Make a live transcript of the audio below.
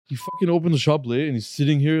He fucking opened the shop late and he's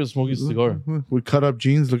sitting here smoking a cigar. With cut up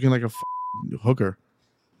jeans, looking like a hooker.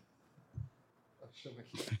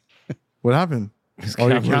 What happened? His Oh,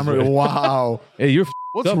 your camera's camera. red. Wow. Hey, you're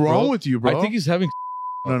What's up, wrong bro. with you, bro? I think he's having.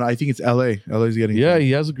 No, I think it's L.A. L.A.'s getting. Yeah,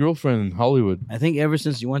 he has a girlfriend in Hollywood. I think ever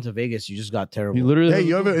since you went to Vegas, you just got terrible. He literally. Hey,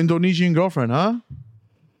 you have an Indonesian girlfriend, huh?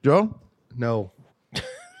 Joe? No.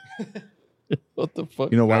 What the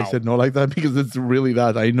fuck? You know why I said no like that? Because it's really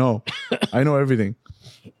that. I know. I know everything.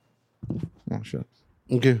 Oh, shit.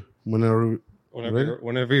 Okay. Whenever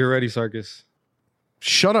Whenever you're ready, Sarkis.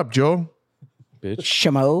 Shut up, Joe. bitch.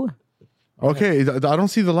 Shamo. Okay, I don't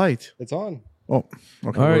see the light. It's on. Oh,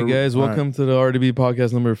 okay. All right, guys. all Welcome to the RDB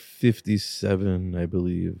podcast number 57, I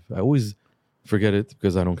believe. I always forget it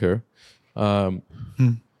because I don't care.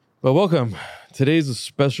 But welcome. Today's a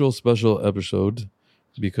special episode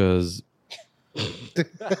because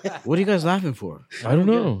What are you guys laughing for? I don't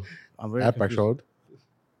know. I'm very confused. episode.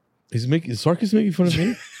 Is Sarkis making fun of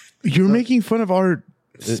me? You're making fun of our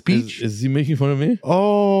speech? Is he making fun of me?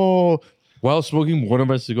 Oh, While smoking one of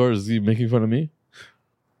my cigars, is he making fun of me?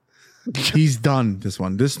 he's done this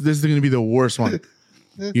one. This is going to be the worst one.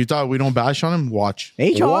 You thought we don't bash on him? Watch.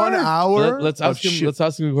 HR? 1 hour. Let's of ask him. shit. Let's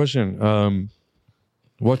ask him a question.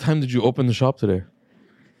 What time did you open the shop today?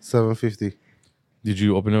 750. Did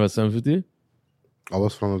you open it at 7:50? I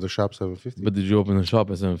was from the shop 750. But did you open the shop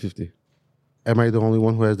at 7:50? Am I the only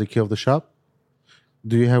one who has the key of the shop?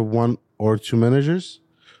 Do you have one or two managers?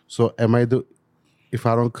 So am I the? If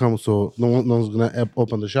I don't come, so no one's gonna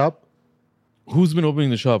open the shop. Who's been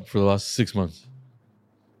opening the shop for the last 6 months?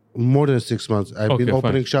 More than 6 months. I've been Okay,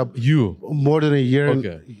 opening fine. shop You. more than a year,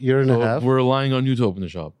 Okay. year and So a half. we're relying on you to open the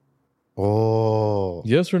shop. Oh,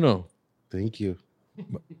 Yes or no? thank you.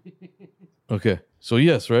 Okay. So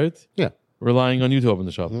yes, right? Yeah. Relying on you to open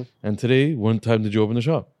the shop. Mhm. And today, what time did you open the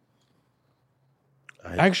shop?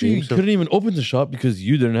 I Actually, you came so- couldn't even open the shop because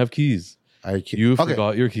you didn't have keys. You okay.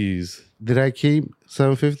 forgot your keys. Did I came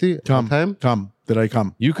 750 Come. on time? Come. Did I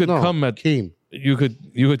come? You could No, come at came. you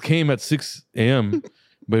could came at 6 a.m.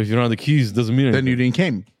 But if you don't have the keys, it doesn't mean anything. Then you didn't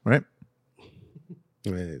came, right?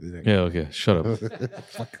 Wait, did I- Yeah, okay. Shut up.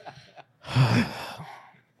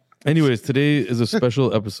 Anyways, today is a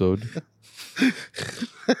special episode.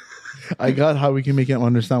 I got how we can make him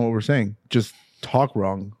understand what we're saying. Just talk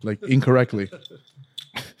wrong, like incorrectly.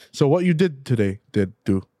 So what you did today? Did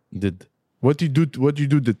what you do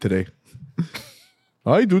did today?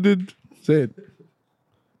 I did. Say it.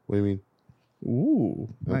 What do you mean? Ooh,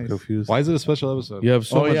 I'm nice. confused. Why is it a special episode? You have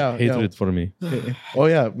so Oh, much yeah, hatred for me. Oh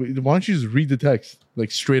yeah. Why don't you just read the text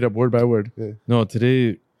like straight up, word by word? No,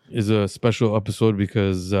 today is a special episode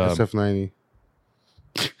because SF90.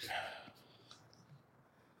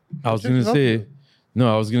 I was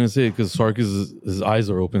gonna say because Sarkis his eyes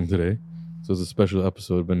are open today, so it's a special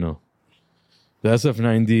episode. But no, the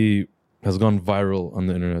SF90 has gone viral on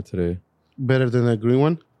the internet today. Better than the green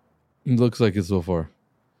one? It looks like it so far.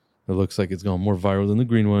 It looks like it's gone more viral than the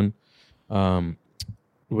green one.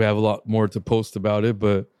 We have a lot more to post about it,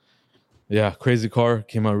 but yeah, crazy car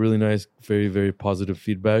came out really nice. Very, very positive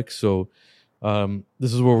feedback. So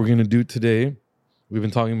this is what we're gonna do today. We've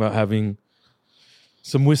been talking about having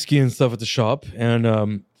some whiskey and stuff at the shop, and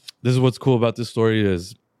this is what's cool about this story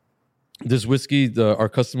is this whiskey. Our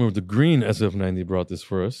customer with the green SF90 brought this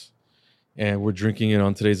for us, and we're drinking it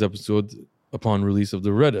on today's episode upon release of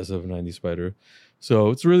the red SF90 Spider. So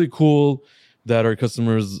it's really cool that our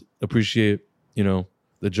customers appreciate,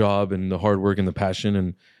 the job and the hard work and the passion.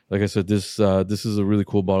 And like I said, this is a really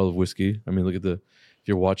cool bottle of whiskey. I mean, look at if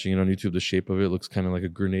you're watching it on YouTube, the shape of it looks kind of like a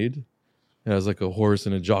grenade. It has like a horse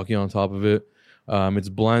and a jockey on top of it. It's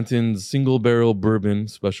Blanton's single barrel bourbon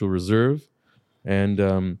special reserve. And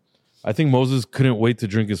I think Moses couldn't wait to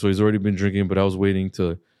drink it, so he's already been drinking, but I was waiting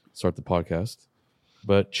to start the podcast.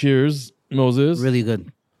 But cheers, Moses. Really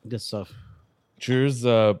good. Good stuff. Cheers.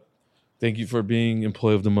 Thank you for being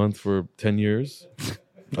Employee of the Month for 10 years.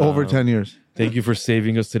 Over 10 years. Thank you for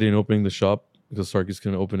saving us today and opening the shop because Sarkis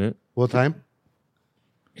couldn't open it. What time?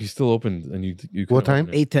 He still opened and you couldn't What time?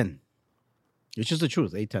 open it. 8:10. It's just the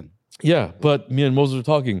truth. 8:10. Yeah, but me and Moses are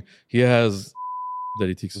talking. He has that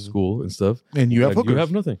he takes to school and stuff. And you have And hookers. you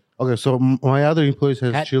have nothing. Okay, so my other employees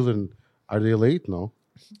has Hat- children. Are they late? No.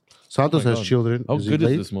 Santos Oh my has God. children. How Is he good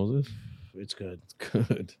late? is this, Moses? It's good.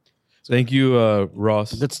 Good. Thank you,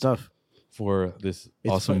 Ross, Good stuff. for this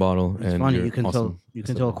It's awesome fun. bottle. It's and funny. your You can awesome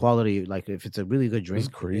tell quality. Like if it's a really good drink,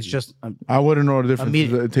 crazy. it's just I wouldn't know the difference.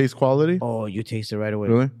 Immediate- It tastes quality. oh, you taste it right away.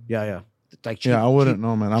 Really? Yeah. It's like cheap, Yeah, I wouldn't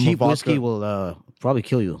know, man. I'm a cheap vodka. whiskey will probably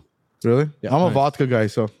kill you. Really? Yeah. I'm a Nice. vodka guy,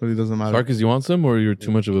 so it really doesn't matter. Sarkis, you want some or you're too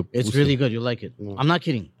much of a It's pussy? really good. You like it. I'm not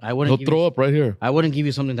kidding. I He'll wouldn't give throw you, up right here. I wouldn't give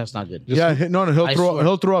you something that's not good. Yeah, no, I swear.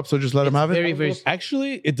 he'll throw up. So just let him It's have it. very, very.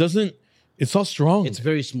 Actually, it doesn't. It's not strong. It's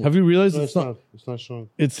very smooth. Have you realized No, it's not? It's not strong.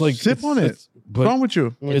 It's like Sip on it. But What's wrong with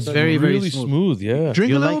you? It's very, very really smooth. Yeah, Drink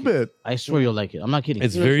You a like little bit. I swear you'll like it. I'm not kidding.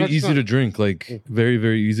 it's Yeah, very it's easy not- to drink. Like very,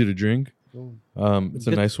 very easy to drink. It's a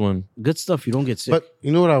Good. nice one. good stuff. You don't get sick. But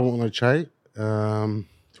you know what I want to try?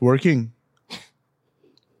 It's working.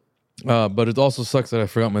 But it also sucks that I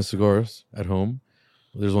forgot my cigars at home.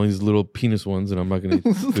 There's only these little penis ones, and I'm not going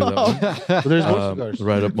to do that one. But there's more cigars.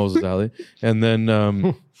 Right up Moses Alley. And then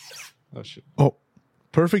Oh shit. Oh,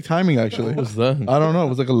 perfect timing, actually. what was that? I don't know. It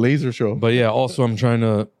was like a laser show. But yeah, also I'm trying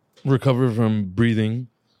to recover from breathing.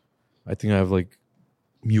 I think I have like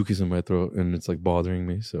mucus in my throat, and it's like bothering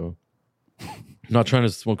me. So I'm not trying to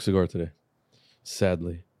smoke cigar today.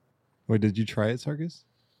 Sadly. Wait, did you try it, Sarkis?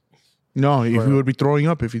 No, if he would be throwing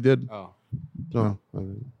up if he did. Oh. No.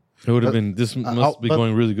 It would have But- been. This must be but-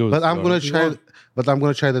 going really good. with But I'm cigar. gonna try. But I'm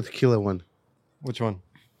gonna try the tequila one, Which one?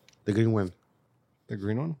 the green one. The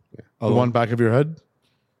green one? Yeah. The one back of your head.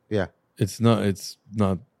 Yeah, It's not. It's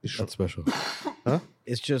not that special.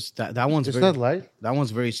 it's just that one's it's very, not light. that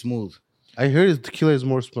one's very smooth. I heard tequila is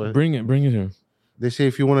more smooth. Bring it. Bring it here. They say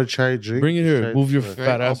if you want to try a drink, Bring it here. try Move your tequila.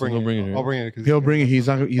 fat I'll ass and bring go bring it here. I'll bring it. 'cause- He'll bring it. He Oh,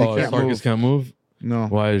 can't Sarkis move. can't move. No.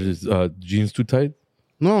 Why is his jeans too tight?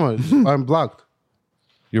 No, I'm blocked.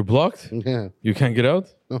 You're blocked. Yeah, You can't get out.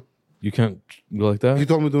 No. You can't go like he that.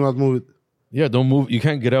 told me do not move it. Yeah, don't move. You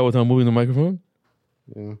can't get out without moving the microphone.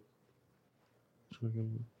 Yeah.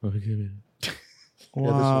 Okay.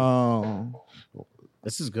 Wow.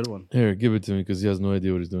 This is a good one. Here, give it to me because he has no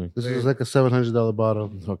idea what he's doing. This is like a $700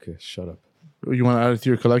 bottle. Okay, shut up. You want to add it to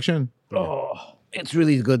your collection? It's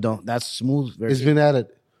really good though. That's smooth. Very It's been added.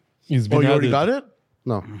 He's Oh, been you already added. got it?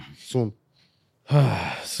 No, soon.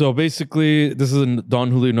 So basically, this is a Don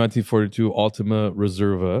Julio 1942 Ultima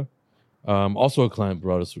Reserva. Also, a client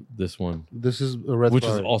brought us this one, This is a red. which is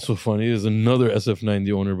Ferrari. also funny. Is another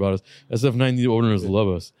SF90 owner brought us. SF90 owners love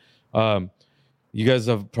us. You guys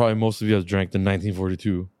have probably most of you have drank the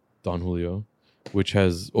 1942 Don Julio, which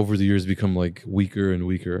has over the years become like weaker and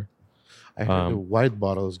weaker. I heard the white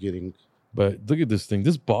bottle is getting. But look at this thing.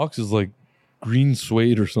 This box is like green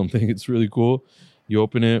suede or something. It's really cool. You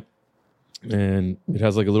open it, and it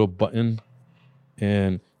has like a little button,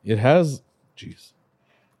 and it has, jeez,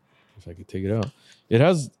 if I could take it out, it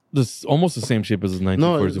has this almost the same shape as the No,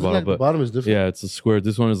 1942 it's bottle, like the but bottom is different. yeah, it's a square.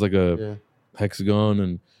 This one is like a Yeah. hexagon,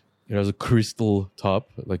 and it has a crystal top,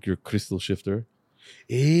 like your crystal shifter.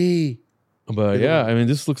 Hey, But yeah, I mean,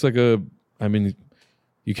 this looks like a. I mean,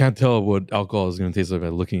 you can't tell what alcohol is going to taste like by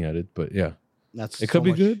looking at it, but yeah, That's it could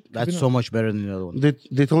be much, good. That's Maybe so much better than the other one.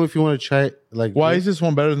 they told me if you want to try it, like Why is this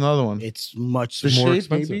one better than the other one? It's much the more more. shape,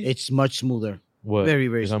 expensive. maybe? It's much smoother. What? Very,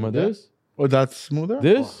 very You talking about smooth. this? Oh, that's smoother?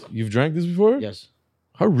 This? You've drank this before? Yes.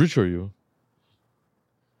 How rich are you?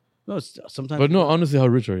 No, it's sometimes. But no, honestly, how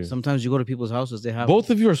rich are you? Sometimes you go to people's houses. They have Both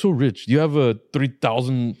of you are so rich. You have a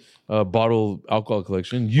 3,000 bottle alcohol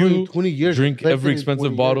collection. You 20 years. drink Collected every in expensive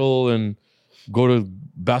 20 bottle and go to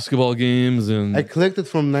basketball games, and I collected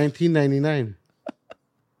from 1999.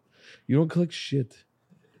 you don't collect shit.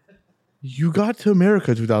 You got to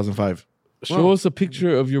America 2005. Show us a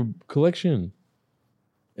picture of your collection.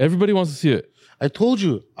 Everybody wants to see it. I told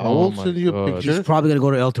you. I Oh will my send you a God. picture. He's probably gonna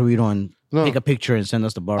go to El Torito and No. take a picture and send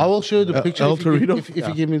us the bar. I will show you the picture El if, you give, Torito? if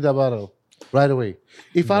you give me the bottle right away.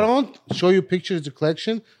 If I don't show you pictures of the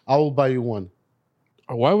collection, I will buy you one.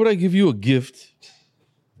 Why would I give you a gift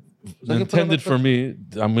I can put it intended on for me?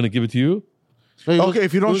 I'm going to give it to you? No, it was- Okay,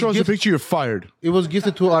 if you it don't was show us a gift- picture, you're fired. It was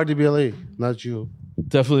gifted to RDBLA, not you.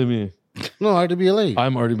 Definitely me. No, RDBLA.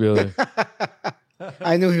 I'm RDBLA.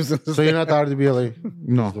 I knew he was. So you're not the RDBLA.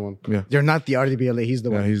 No. The one. Yeah. You're not the RDBLA. He's the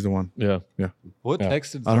Yeah, one. he's the one. Yeah. What Yeah.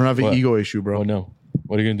 text did I don't have an What? ego issue, bro. Oh, no.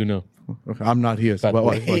 What are you going to do now? Okay, I'm not here. Fat What- boy.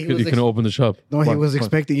 what- Hey, You he was can open the shop. No, he What? was What?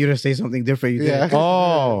 expecting you to say something different. You Yeah. did.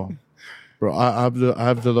 Oh, bro, I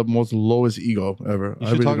have the most lowest ego ever. You I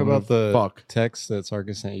should really talk don't about give the a fuck. text that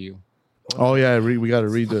Sarkis sent you. Oh yeah, we got to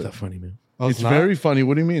read Not it. that funny, man. Oh, It's not? very funny.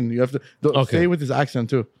 What do you mean? You have to Okay. say it with his accent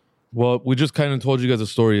too. Well, we just kind of told you guys a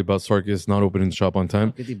story about Sarkis not opening the shop on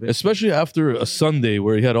time, 50 bits. especially after a Sunday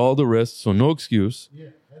where he had all the rest, so no excuse.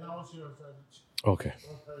 Okay.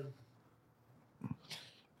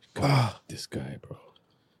 God, this guy, bro.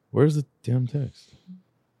 Where's the damn text?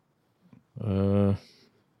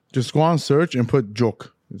 Just go on search and put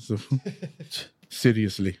joke.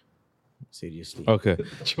 Seriously. Seriously. Okay.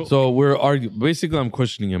 So we're arguing. Basically, I'm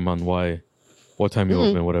questioning him on what time you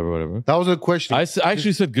open, whatever. That was a question. I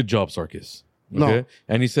actually said, good job, Sarkis. No. Okay.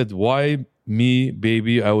 And he said, "Why me,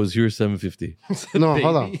 baby? I was here 750." No,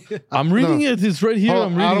 hold on. I'm reading it. It's right here. Hold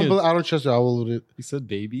I'm on. I reading it. don't trust you. I will read it. He said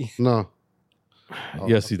baby. No.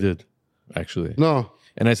 Yes, he did. Actually. No.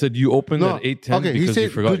 And I said you opened No. at 8:10 Okay, he because you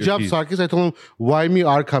said, forgot good your job, keys. Sarkis. I told him, why me,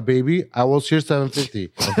 Arca, baby? I was here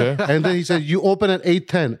 750. Okay. And then he said, you open at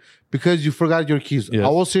 8:10 because you forgot your keys. Yes. I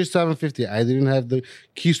was here 750. I didn't have the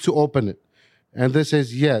keys to open it. And then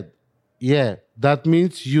says, yeah, that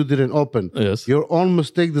means you didn't open. Yes. Your own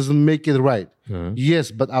mistake doesn't make it right. Uh-huh.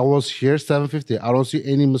 Yes, but I was here 750. I don't see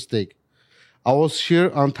any mistake. I was here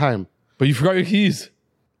on time. But you forgot your keys.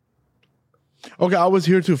 Okay, I was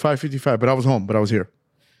here too, 5:55, but I was home, but I was here.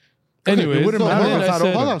 Anyways, it wouldn't and matter then if I I said,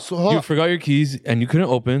 don't- hold on, so hold you on. forgot your keys and you couldn't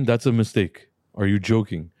open. That's a mistake. Are you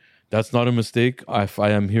joking? That's not a mistake. If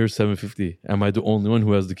I am here 750, am I the only one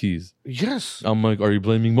who has the keys? Yes. I'm like, are you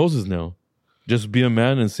blaming Moses now? Just be a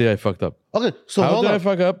man and say I fucked up. Okay, so How hold did I on.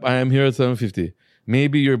 fuck up? I am here at 750.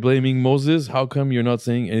 Maybe you're blaming Moses. How come you're not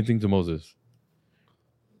saying anything to Moses?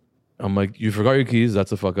 I'm like, you forgot your keys.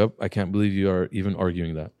 That's a fuck up. I can't believe you are even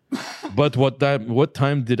arguing that. But what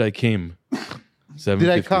time did I came? 7:50. Did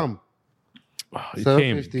I come? It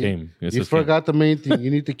 7:50. came. Yes, You it came. forgot the main thing. You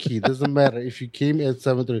need the key. Doesn't matter if you came at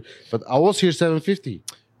 7:30. But I was here 7:50.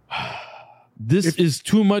 This is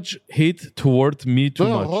too much hate toward me too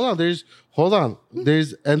No, much. hold on.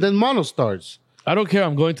 And then mono starts. I don't care.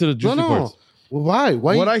 I'm going to the juicy No. parts. Why?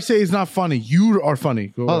 Why? What I say is not funny. You are funny.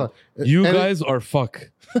 Go hold on. on. You And guys are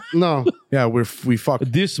fuck. no. Yeah, we fuck.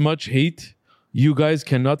 This much hate, you guys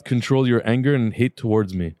cannot control your anger and hate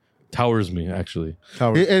towards me. Towers me, actually.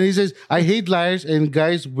 And he says, I hate liars and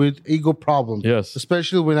guys with ego problems. Yes.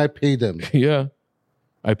 Especially when I pay them. Yeah.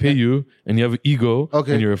 I pay you and you have ego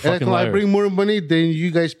Okay. and you're a And fucking I liar. bring more money than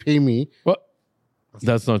you guys pay me. What?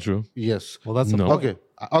 That's not true. Yes. Well, that's the No. point. Okay.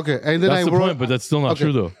 Okay. And then That's I the wrote, point, but that's still not Okay.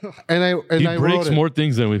 true though. and I He wrote breaks it. more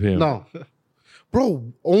things than we pay him. No.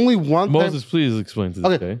 Bro, only one Moses, time. please explain to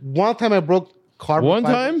this Okay. guy. One time I broke carbon One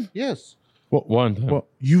fiber. time? Yes. One time. Well,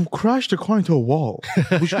 you crashed the car into a wall.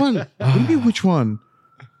 Which one? What do you mean, which one?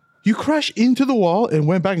 You crashed into the wall and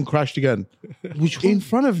went back and crashed again. Which In one?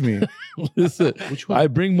 front of me. Listen, I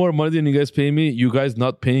bring more money than you guys pay me. You guys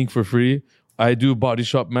not paying for free. I do body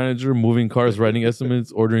shop manager, moving cars, writing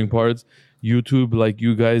estimates, ordering parts. YouTube, like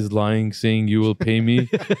you guys lying, saying you will pay me.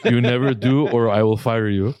 You never do, or I will fire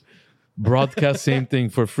you. Broadcast, same thing,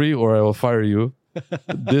 for free, or I will fire you.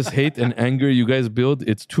 This hate and anger you guys build,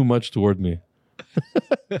 it's too much toward me.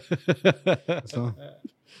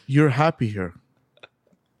 You're happy here.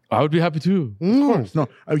 I would be happy too. No. No,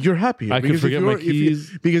 you're happy here. I could Because if forget you my were- if you-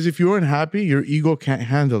 keys. because if you weren't happy, your ego can't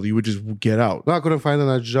handle. You would just get out. No, I couldn't find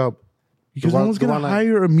another job. Because one- no one's the gonna one I-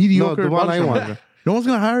 hire a mediocre. No, the one I bartender. want. No one's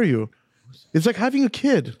gonna hire you. It's like having a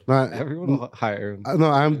kid. No, Everyone will hire him. no,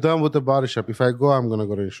 I'm done with the body shop. If I go, I'm gonna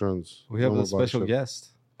go to insurance. We have No a more body special shop. guest.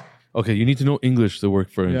 Okay, you need to know English to work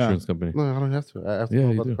for an Yeah. insurance company. No, I don't have to. I have to Yeah, know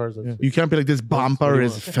you about do. cars. That's Yeah. it. You can't be like this bumper what do you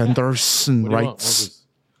is fenders and What do you want, rights. Moses?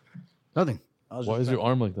 Nothing. I was Why just is your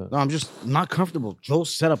arm like that? No, I'm just not comfortable. Joe's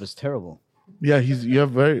setup is terrible. Yeah, you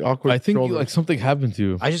have very awkward. I think shoulders. like something happened to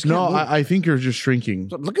you. I just can't no, move. I think you're just shrinking.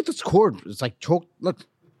 Look at this cord. It's like choked. Look.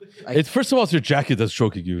 It's first of all, it's your jacket that's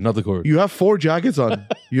choking you, not the cord. You have 4 jackets on.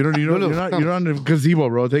 You don't. No, You're not in a gazebo,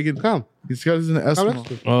 bro. Take it. Come. This guy's in an Come Eskimo. next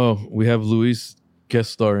to me. Oh, we have Luis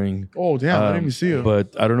guest starring. Oh damn! I didn't even see you.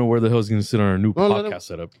 But I don't know where the hell he's going to sit on our new No, let him- podcast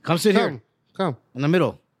setup. Come sit here Come. Come. in the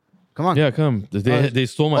middle. Come on. Yeah, come. They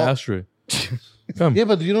stole my ashtray. Come, Yeah,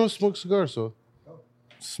 but you don't smoke cigars, so.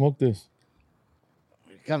 smoke this.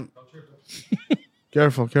 Come.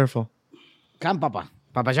 Careful, careful. Come, Papa.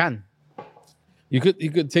 Papa Jan. You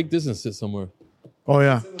could take this and sit somewhere. Oh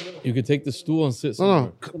yeah. You could take the stool and sit No, somewhere.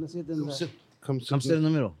 no. Come sit in the, Come sit. come sit in the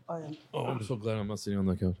middle. Oh, I'm so glad I'm not sitting on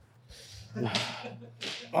that couch.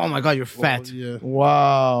 Oh my God, you're fat. Yeah.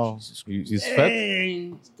 Wow. He's fat.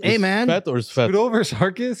 Hey, man. Fat or is fat? Scoot over,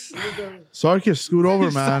 Sarkis. Sarkis, scoot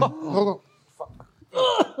over, man. Hold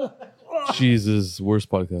on. Jesus, worst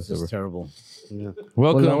podcast This is ever. terrible.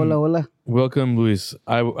 Welcome, Hola, hola. welcome, Luis.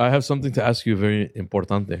 I have something to ask you, very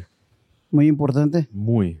importante. Muy importante.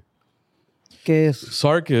 Muy. ¿Qué es?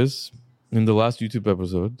 Sarkis, in the last YouTube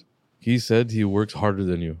episode, he said he works harder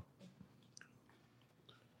than you.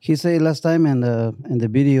 He said last time in the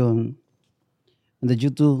video in the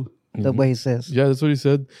YouTube, that's what he says. Yeah, that's what he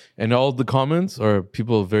said. And all the comments are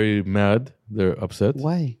people very mad. They're upset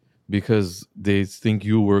Why? because they think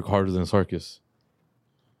you work harder than Sarkis.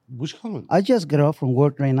 Which comment? I just got off from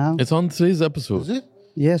work right now. It's on today's episode. Is it?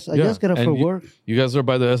 Yes, I Yeah, just got off and from you- work. You guys are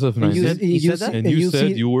by the SF9. And you, said- he you said that? see- and you said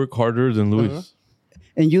see- you work harder than Luis.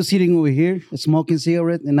 and you sitting over here smoking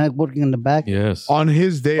cigarette and I working in the back. Yes. On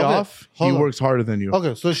his day off, he hold on. works harder than you.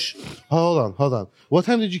 Okay, so hold on. What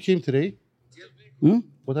time did you came today?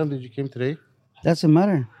 What time did you came today? Doesn't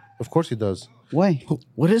matter. Of course he does. Why?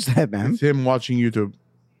 What is that, man? It's him watching YouTube.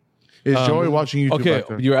 Is Joey watching YouTube? Okay, back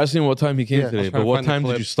there? you're asking what time he came Yeah, I was today, trying but to what find the time did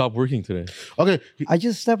clip. you stop working today? Okay, I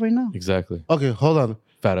just stopped right now. Exactly. okay, hold on.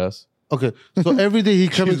 Fat ass. Okay, so every day he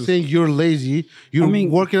comes and saying you're lazy. You're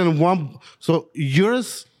working on one. So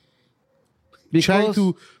yours trying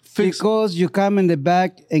to fix. Because you come in the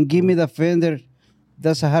back and give me the fender.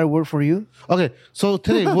 That's a hard work for you. Okay, so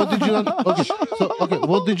today what did you done? Okay,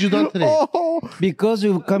 what did you done today? Because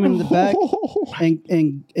you come in the back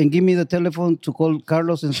and give me the telephone to call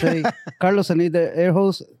Carlos and say, Carlos, I need the air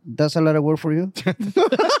hose. That's a lot of work for you.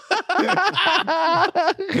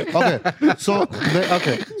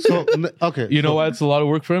 Okay. You know why it's a lot of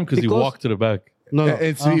work for him? Because he Because- walked to the back. No,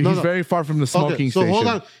 He's very far from the smoking Okay, so station. hold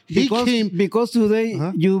on. He came. Because today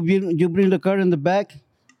you bring the car in the back.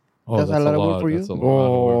 Oh, That's a lot of work for you. That's a lot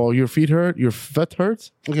of work. Oh, your feet hurt? Your foot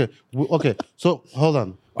hurts? Okay, okay. So hold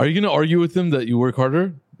on. Are you gonna argue with him that you work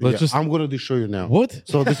harder? Let's just. I'm going to show you now. What?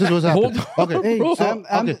 So this is what's happening. Hold Okay. Hey, Bro, I'm-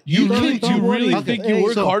 okay. You don't- think don't you worry. really Okay, think you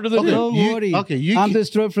work so- harder than him? Don't worry. okay, you I'm ca-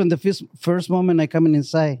 destroyed from the first moment I coming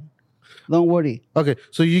inside. Don't worry. Okay,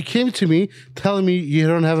 so you came to me telling me you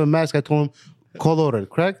don't have a mask. I told him, call order it,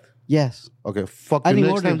 correct? Yes. Okay, fuck I you. didn't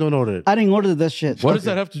Next order time, it. don't order it. I didn't order that shit. What does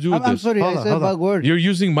that have to do with I'm this? sorry. Hold I on, said a hold on. bad word. You're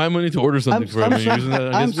using my money to order something for him. And you're using that I'm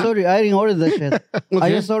against me? sorry. I didn't order that shit. I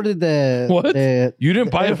just ordered the What? the- You didn't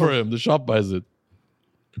the buy air it for hose. him. The shop buys it.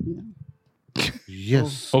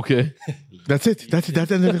 Yes. Okay. That's it. That's the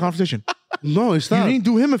end of the conversation. No, it's You not. didn't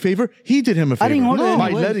do him a favor. He did him a favor. I didn't order by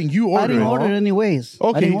anyways. letting you order I didn't it. order it anyways. I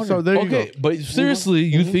Okay, didn't order so it. there you Okay, go. but seriously,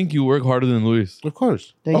 you think you work harder than Luis? Of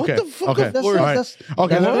course. Thank Okay. you. Okay. That's All it. right. That's,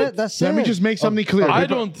 Okay. that's Let, it. That's let me it. just make something clear. I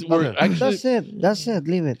don't work. Okay. Actually, That's it. That's it.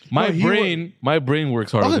 Leave it. my No, he brain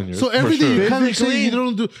works harder than Okay, yours. so for every day sure. you come and say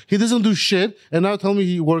Physically- he doesn't do shit, and now tell me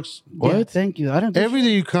he works. Yeah, thank you. I don't. do Every day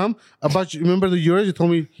you come about remember the yours, you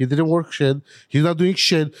told me he didn't work shit. He's not doing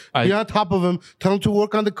shit. Be on top of him. Tell him to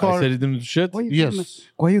work on the I car. said he didn't do shit. Why you Yes. get mad?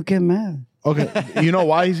 Why you get mad? Okay. You know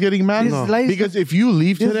why he's getting mad? This life- Because if you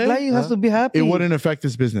leave This today, guy has to be happy. it wouldn't affect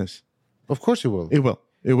his business. Of course he will. It will.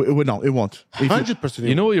 It would. No, it won't. If you- 100%.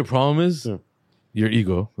 You know what your problem is? Yeah. Your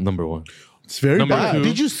ego, number one. it's very Number bad. two.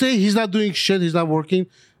 Did you say he's not doing shit? He's not working.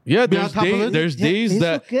 Yeah, Be on there's top of it? there's Yeah, days it's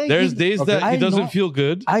that okay. there's He- days okay. that he I doesn't know. feel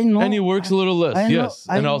good. I know. And he works a little less. I know. Yes.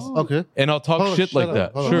 I And know. I'll Okay. and I'll talk Hold on, shit shut like up,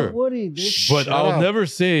 that. hold on. Sure. Don't worry, dude. But Shut I'll up. never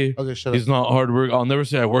say Okay, shut he's up. not hard work. I'll never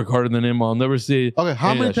say I work harder than him. I'll never say Okay, how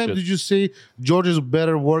any many of that times shit. did you say George is a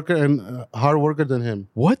better worker and hard worker than him?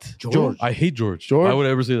 What? George. I hate George. George? Why would I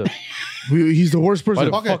ever say that? He's the worst Why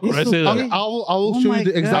person. the fuck would I say Okay, that? I will Oh show my you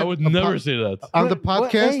the God. exact. I would never say that. on the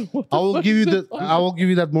What- podcast. hey. I will give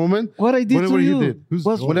you that moment. What I did whenever to he you? did.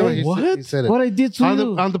 What's- Whenever hey, he said it. What I did to on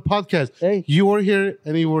you? the podcast. Hey. You were here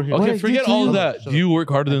and you were here. Okay, I forget did to all of you? that. Do you work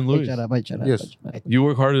harder than Hey, Luis? shut up, shut up, Yes. shut up. You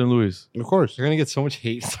work harder than Luis. Of course. You're gonna get so much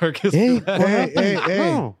hate, Sarkis. Hey, for that. Hey,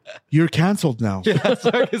 No. you're canceled now.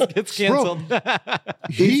 Sarkis gets canceled.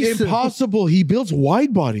 It's impossible. He builds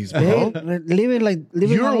wide bodies, Hey, bro. leave it like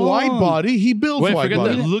leave it You're a alone. wide body. He builds Wait, wide forget that.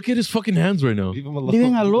 bodies. Look at his fucking hands right now. Leave him alone. Leave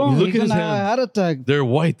him alone. Look He's at his gonna have a hands. heart attack. They're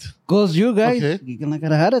white. Cause you guys, Okay. you're gonna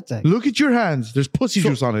get a heart attack. Look at your hands. There's pussy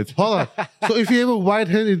juice on it. Hold on. So if you have a white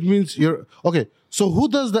hand, it means you're okay. So who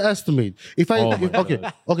does the estimate? If I Oh my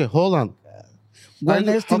okay, hold on. One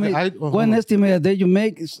I- estimate, okay, hold one on. estimate that you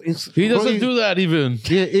make is He doesn't Bro, you- do that even.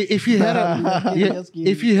 Yeah, if you had a Just kidding.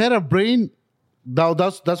 if you had a brain, now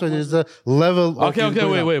that's why there's a level. Of Okay, you okay,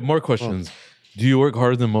 going wait. up. More questions. Do you work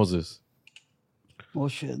harder than Moses? oh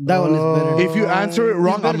shit. That one is better. If you answer it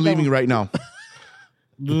wrong, better I'm that leaving one. right now.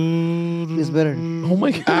 It's better. Oh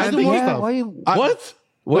my god. I do more Yeah, stuff. why you? What?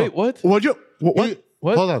 Wait, what? What you? What? You-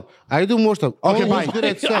 What? Hold on. I do more stuff. Okay, Only bye. who's good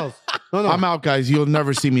at sales. No. I'm out, guys. You'll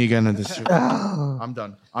never see me again in this shit. I'm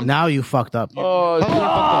done. I'm Now you fucked up.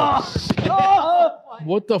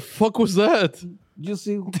 What the fuck was that? You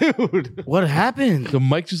see, What happened? The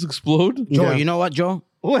mic just explode? Joe, Yeah. you know what, Joe?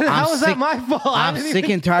 What? How I'm is sick- that my fault? I I'm didn't sick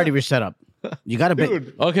even- and tired of your setup. You gotta be.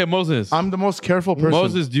 Okay, Moses. the most careful person.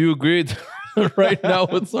 Moses, do you agree right now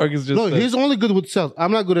what Sarkis just No, said? he's only good with sales.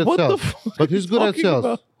 I'm not good at What the sales, fuck but are he's you good at talking sales.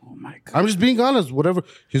 about? oh my god. I'm just being honest. Whatever,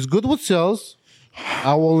 he's good with sales.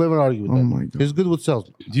 I will never argue with that. my God. He's good with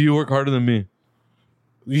sales. Do you work harder than me?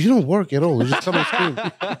 You don't work at all. You just come and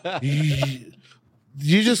scream.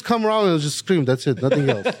 You just come around and just scream. That's it. Nothing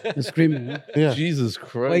else. I'm screaming. Huh? Yeah. Jesus Why you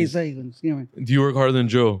Christ. say you're screaming? Do you work harder than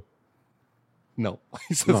Joe? No.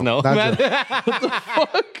 He says no. That's Man. it.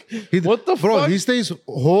 Fuck. He- What the bro? fuck? He stays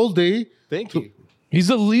whole day. Thank you. He's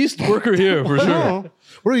the least worker here for sure. No,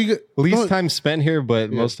 bro, you get, Least no, time spent here, but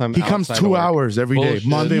most time He comes outside 2 of work. hours every day, Bullshit.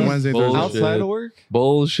 Monday, Wednesday, Thursday. Bullshit. Outside of work?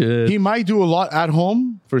 Bullshit. He might do a lot at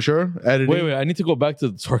home for sure. Editing. Wait. I need to go back to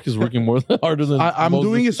Sarkis working more harder than I'm Moses.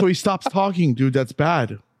 doing it so he stops talking, dude. That's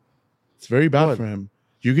bad. It's very bad What? for him.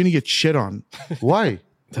 You're gonna get shit on. why?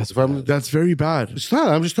 That's If I'm, That's very bad. it's not.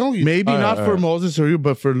 I'm just telling you. Maybe All right, not all for right. Moses or you,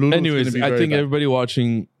 but for Lulu. Anyways, it's gonna be I very think bad. everybody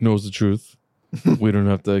watching knows the truth. We don't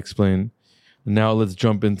have to explain. Now let's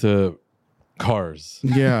jump into cars.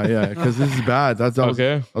 Yeah, because this is bad. I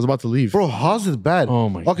Okay. was about to leave. Bro, how's it bad? Oh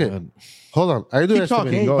my Okay, god. hold on. I do Keep estimate.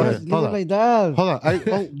 talking. Go Guys, ahead. leave Hold it on. like that. Hold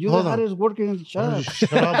on. You hold the on. hottest worker in the shop.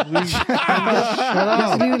 Shut up, please.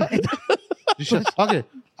 Shut up. Okay.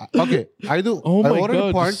 Okay. I do. Oh I my order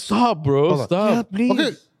god. parts. Stop, bro. Hold on. Stop. Yeah, please.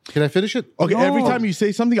 Okay. Can I finish it? Okay, every No. time you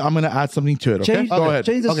say something, I'm gonna add something to it. Okay, Change, go ahead.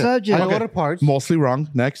 change the Okay. subject. I order parts. Mostly wrong.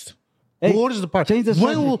 Next. Hey, Who orders the parts? change the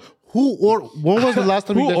subject. When was the last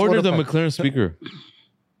time you Who guys ordered the parts? McLaren speaker?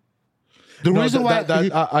 The No, reason why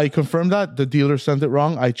I confirmed that the dealer sent it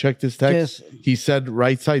wrong. I checked his text. Yes. He said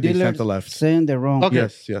right side. They dealer sent the left. saying they're wrong. Okay.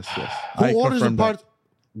 Yes. who I orders the confirmed that. part?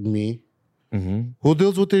 Me. Mm-hmm. Who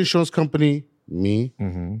deals with the insurance company? Me.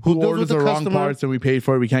 Mm-hmm. Who deals orders with the wrong customer? parts and we paid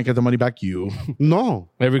for it? We can't get the money back. You. No.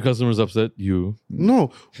 Every customer's upset. You.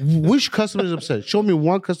 No. Which customer is upset? Show me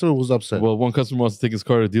one customer who's upset. Well, one customer wants to take his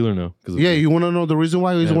car to the dealer now. Yeah, you want to know the reason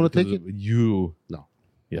why he doesn't want to take it? You. No.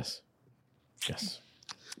 Yes. Yes.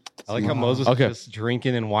 I like how Moses Okay. is just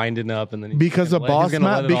drinking and winding up, and then he's Because a gonna let- he's boss gonna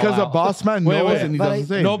man. let it all Because a out. boss man Wait, knows wait, and he but doesn't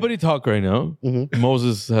say. Nobody talk right now. Mhm.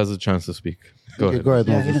 Moses has a chance to speak. Go Okay, ahead. go ahead.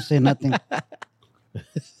 Yeah, I Moses. didn't say nothing.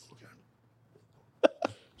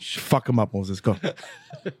 Fuck him up, Moses. Go.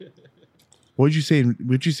 What'd you say?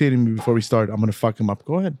 What'd you say to me before we start? I'm gonna fuck him up.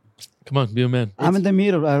 Go ahead. Come on, be a man. I'm in the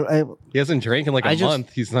middle. He hasn't drank in like a I just-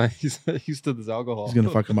 month. He's not. He's not used to this alcohol. He's gonna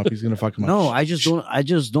fuck him up. He's gonna fuck him up. No, I just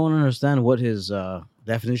don't understand what his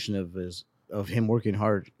definition of him working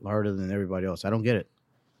harder than everybody else. I don't get it.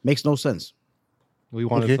 Makes no sense. We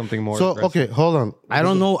wanted Okay. something more. So, aggressive. okay, hold on. I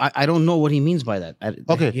don't know. I don't know what he means by that.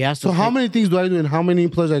 Okay, he has to. so how pick- many things do I do and how many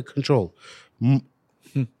employees I control?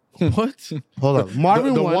 What? Hold on.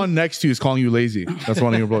 Marvin the won. one next to you is calling you lazy. That's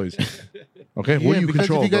one of your employees. Okay, Yeah, what do you because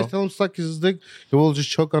control, if you guys bro? tell him suck his dick, he will just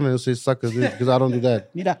choke on it and say suck his dick because I don't do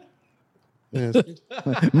that. Mira. Yes.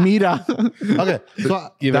 Mira. Okay,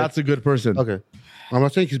 so That's a good person. okay. I'm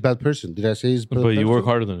not saying he's a bad person. Did I say he's a bad But you work person?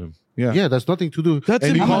 harder than him. Yeah. Yeah, that's nothing to do. That's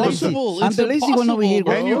And you call him impossible. I'm It's the lazy one over here,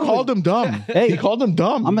 impossible, And you bro. called him dumb. Hey, he called him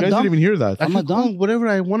dumb. I'm You a guys dumb. didn't even hear that. I I'm can a call dumb. him whatever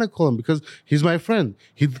I want to call him because he's my friend.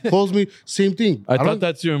 He calls me same thing. I don't- thought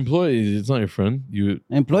that's your employee. It's not your friend. You.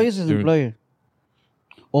 Employees is You're- employer.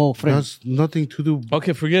 Oh, friend. that's nothing to do.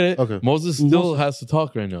 Okay, forget it. Okay. Moses still has to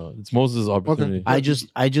talk right now. It's Moses' opportunity.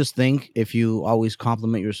 I just think if you always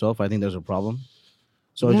compliment yourself, I think there's a problem.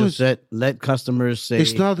 So No, just let customers say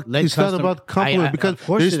It's not. It's not about compliment because of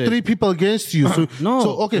course there's it is. 3 people against you. So No, So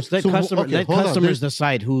okay. just let so, customers okay, let hold on. customers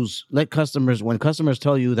decide who's let customers when customers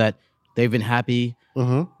tell you that they've been happy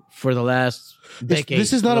Uh-huh. for the last decade.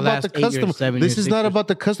 This is not for about the last 8 years, customer. 7 This years, is 6 not years. about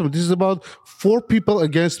the customer. This is about 4 people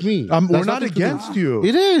against me. We're That's not nothing to do. against you.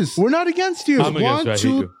 It is. We're not against you. I'm against you. I hate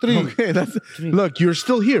you. 1, 2, 3. Okay, that's look. You're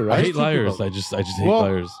still here, I right? hate liars. I just hate Well-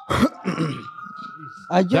 liars.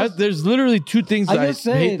 I just, There's literally 2 things I I just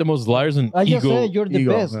hate said- the most: liars and I just ego. said you're the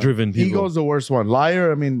Ego. best. driven people. Ego's the worst one.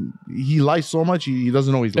 Liar. I mean, he lies so much he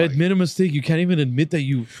doesn't know he's lying. Admit a mistake. You can't even admit that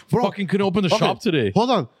you Bro, fucking couldn't open the Okay, shop today. Hold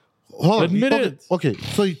on. Hold on. Admit okay. it. Okay.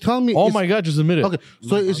 So you tell me. Oh it's- my god, just admit it. Okay.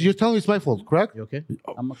 So you're telling me it's my fault, correct? You okay?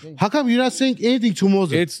 I'm okay. How come you're not saying anything to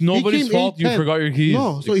Moses? It's He nobody's came fault you 8:10. forgot your keys,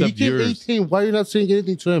 No. So he except came yours. 18. Why are you not saying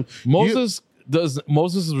anything to him? Moses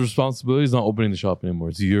Moses' responsibility is not opening the shop anymore.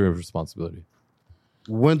 It's your responsibility.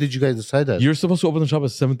 When did you guys decide that? You're supposed to open the shop at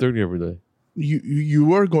 7:30 every day. You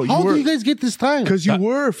were going. How you were, do you guys get this time? Because you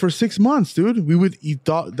were for 6 months, dude. We would eat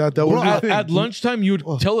that was the At, thing. at lunchtime, you'd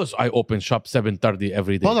tell us I open shop 7:30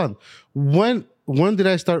 every day. Hold on. When did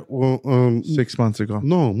I start? 6 months ago.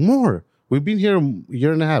 No, more. We've been here a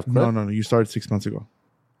year and a half. Correct? No. You started 6 months ago.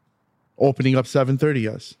 Opening up 7:30,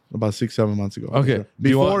 yes, about 6-7 months ago. Okay.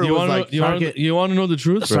 Before it was like you want to know the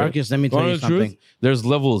truth? right? Sarkis, let me You tell wanna you know the truth? something. There's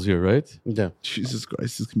levels here, right? Yeah. Jesus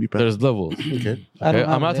Christ, this can be bad. There's levels. Okay. I Okay? don't I'm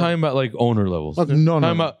have not that. talking about like owner levels. Okay. No, I'm no.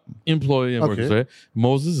 talking about employee and workers, Okay. right?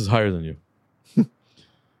 Moses is higher than you.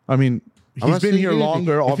 I mean, I'm he's not been saying here anything.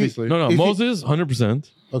 longer, If he- obviously. No, If he- Moses,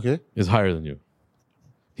 100% Okay. is higher than you.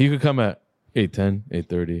 He could come at 8:10,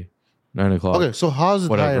 8:30, 9 o'clock. Okay. So how's it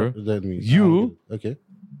Whatever. higher than me? You- Okay.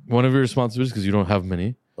 One of your responsibilities, because you don't have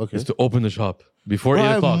many, Okay. is to open the shop before Bro, 8 I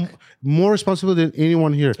have o'clock. more responsibility than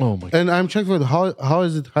anyone here. Oh my And I'm checking for how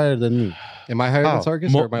is it higher than me? Am I higher How? than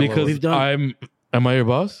Sarkis? or am I Because lower? We've done- Am I your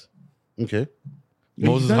boss? Okay.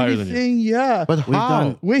 Moses He's is not higher even than you. saying yeah. But We've how?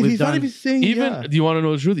 done- Wait, We've he's not done- even saying Even yeah. do you want to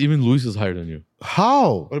know the truth? Even Luis is higher than you.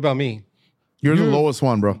 How? What about me? You're the lowest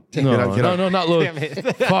one, bro. No, Get out, get out. no, not low. Damn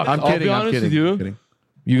it. Fuck. I'm I'll kidding. be I'm honest kidding. with you. I'm kidding.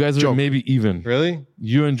 You guys are Joke. maybe even. Really?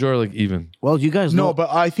 You and Joe are like even. Well, you guys know. No,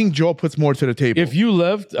 but I think Joe puts more to the table. If you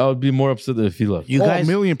left, I would be more upset than if he left. you guys, a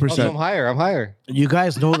million Oh, so I'm percent. higher. I'm higher. you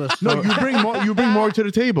guys know the No, story. you bring more. You bring more to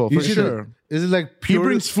the table for You should- sure. Is it like He pure?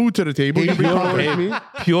 brings food to the table. You bring Pure content.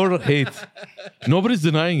 hate. Pure hate. Nobody's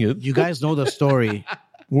denying it. You guys know the story.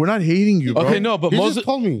 We're not hating you, bro. Okay, no, but He just Moses.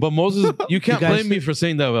 told me. But Moses, you can't guys- blame me for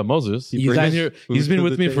saying that about Moses. You He's guys- been here. food He's been to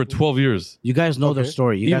with the me for table. 12 years. You guys know the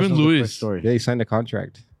story. You guys Even know the Luis. correct story. Yeah, he signed a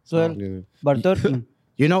contract. So, Bartolkin.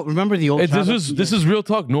 You know, remember the old. This chapter? is real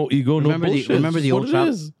talk. No ego. Remember no the- bullshit. remember the It's old what it chap-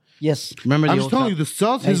 is. Yes. Remember the I'm old. just telling you, chapter? the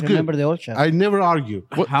sauce I is good. remember the old chap. I never argue.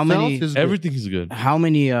 How many- Sauce is good. Everything is good. How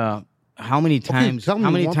many times? tell me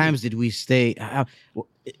How many one times did we stay?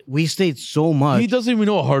 We stayed so much. He doesn't even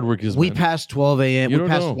know what hard work is. We man. passed 12 a.m. You We don't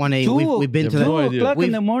passed know. 1 a.m. We've been You to have the. no idea. 2:00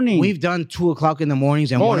 in the morning. We've done 2 o'clock in the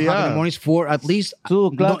mornings and 1 o'clock in yeah. the mornings for at least 2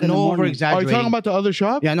 o'clock in the No morning. Are you over-exaggerating. talking about the other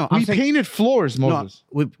shop? Yeah, no, We I'm saying- painted floors, No, Moses.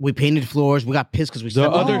 we painted floors. We got pissed because we The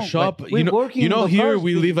slept other all- shop, we're working you know on the here cars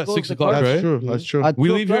we leave at because 6 the o'clock, cars- That's right? true. That's true. At We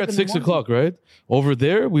 2 leave here o'clock at in the 6 morning. o'clock, right? Over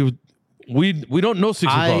there, we don't know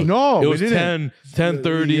 6 I- o'clock. No, it we was didn't. 10,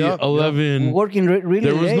 10:30, Yep, yep. 11. We're working really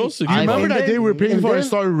There was late. no six. Do you remember And that day we were painting and for it then-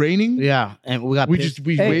 started raining? Yeah, and we got We pissed. just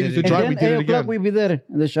we Hey, waited to and drive. then We did 8 it o'clock again. we be there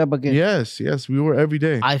in the shop again. Yes, we were every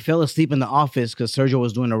day. I fell asleep in the office because Sergio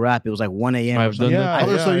was doing a rap. It was like 1 a.m. or I've done something. that.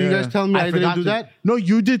 Yeah, So you yeah. guys telling me I I, didn't forgot do to- that? No,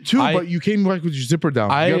 you did too, I- but you came back with your zipper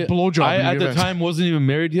down. I, you got a blowjob. I in at the event. time wasn't even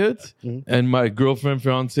married yet, and my girlfriend,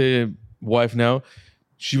 fiance, wife now,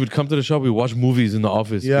 she would come to the shop. We watch movies in the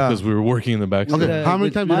office Yeah. because we were working in the back. Okay. With, How many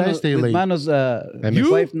with times did I Manos- stay with late? Manos,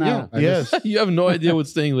 You? wife now. I Yes. You have no idea what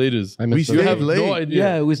staying late is. I We missed stayed You that. have late. no idea.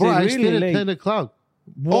 Yeah, we stayed Bro, I really stayed at late. 10 o'clock.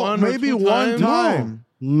 One or maybe two one times? time.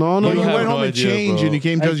 No, But You you have went no home and idea, changed, bro. and you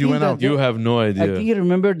came I because you think went that out. You have no I think idea. you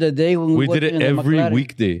remember the day when We we did it worked in the every McLaren.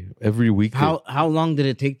 weekday. Every weekday. How long did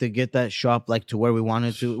it take to get that shop like to where we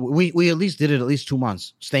wanted to? We at least did it at least 2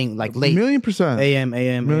 months, staying like late. $1,000,000%. AM.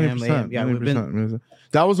 $1,000,000%. Yeah, we've been. $1,000,000%.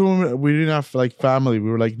 That was when we didn't have like family. We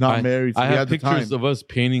were like not married. So I we have had the time. pictures of us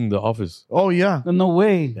painting the office Oh yeah, No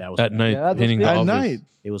way. Yeah, it was at bad. night, Yeah, that's painting the big. at office. night.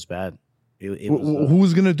 It was bad. It was.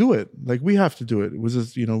 Who's gonna do it? Like we have to do it. It was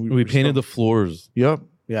just We were painted the floors. Yep.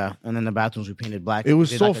 Yeah, and then the bathrooms we painted black. It was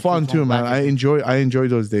We did so like a fun two-tone too, man. black. I enjoy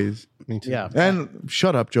those days. Me too. Yeah, And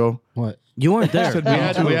shut up, Joe. What? you weren't there.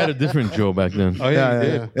 We had a different Joe back then. Oh yeah, you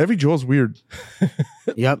did. Every Joe's weird.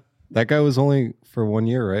 Yep. That guy was only for 1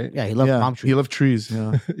 year, right? Yeah, he loved palm trees. he loved trees.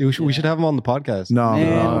 Yeah. We should have him on the podcast. No,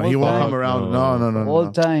 Man, no, he old won't times. come around. No.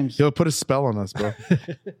 All times. He'll put a spell on us, bro.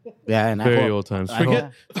 Yeah, and I Very hope- old times. I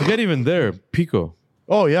Forget even there. Pico.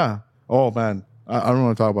 Oh yeah. Oh man. I don't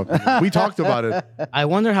want to talk about it. We talked about it. I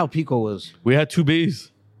wonder how Pico was. We had 2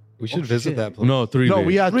 bays. We should visit that place. No, 3 No, bays.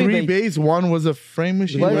 we had Three 3 bays. bays. One was a frame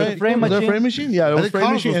machine. Was it a right? frame Was that a machine? frame machine? Yeah, it I was think frame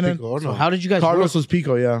Carlos machine. was And then Pico, or So no? how did you guys Carlos work? was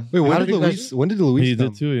Pico. Yeah. Wait, How did you guys- when did Luis He come?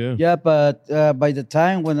 did too, yeah. Yeah, but by the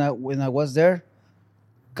time when I was there,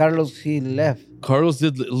 Carlos he left. Carlos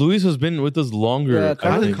did. Luis has been with us longer. Yeah, I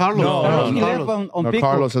Carlos- think. Carlos. No, Carlos, no, he no. left on No, Pico.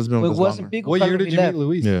 Carlos has been with It us wasn't longer. Pico. What year Carlos, did he you meet left.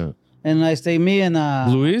 Luis? Yeah. And I stay me and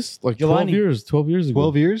Luis, like 12 Giovanni. years. 12 years ago.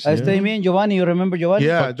 12 years? I stay me and Giovanni. You remember Giovanni?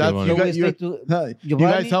 Yeah, Fuck that's Giovanni. you So we guys. stay to You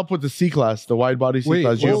Giovanni. guys help with the C class, the wide body C Wait,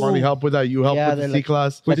 class. Giovanni oh. helped with that. You helped Yeah, with the they're C like-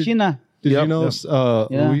 class. La did- China. Did Yep, you know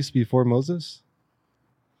Yeah. Luis before Moses?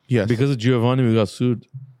 Yes. Because of Giovanni, we got sued.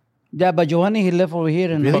 Yeah, but Giovanni he left over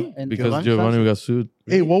here and Really? and Because Giovanni, we got sued.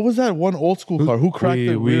 Hey, what was that one old school car? Who cracked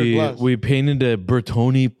the rear glass? We painted a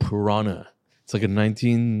Bertoni Piranha. It's like a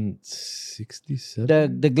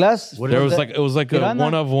 1967. the glass. There was like it was like a Piranha?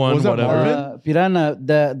 one of one, Was that whatever. Marvin? Piranha.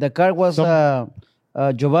 The car was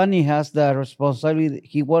Giovanni has the responsibility.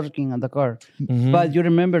 He working on the car, Mm-hmm. but you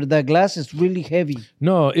remember the glass is really heavy.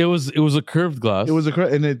 No, it was a curved glass. It was a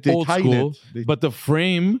and they old tightened school, it. They- but the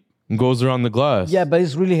frame goes around the glass. Yeah, but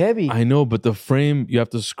it's really heavy. I know, but the frame you have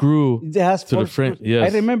to screw. It has to the four frame, screws.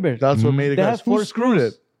 yes. I remember. that's what made it. They Guys. have 4 Who screwed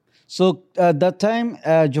screws. it? So that time,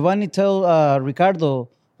 Giovanni tell Ricardo,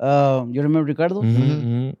 you remember Ricardo?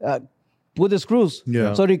 Put the screws.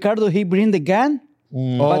 Yeah. So Ricardo, he bring the gun,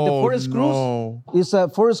 but the 4 screws no. is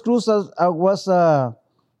 4 screws was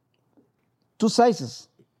 2 sizes.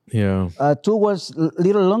 Yeah, 2 was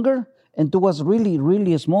little longer, and 2 was really,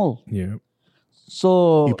 really small. yeah.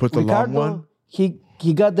 So He put the long Ricardo, one? He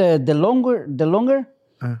got the longer.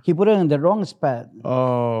 He put it in the wrong spot.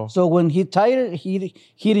 Oh. So when he tied it, he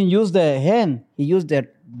didn't use the hand. He used the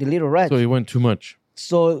little ratchet. So he went too much.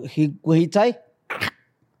 So when he tied,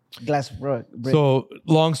 Glass break. So,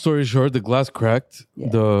 long story short, the glass cracked. Yeah.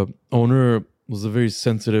 The owner was a very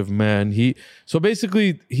sensitive man. He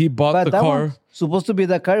bought but the that car. one, supposed to be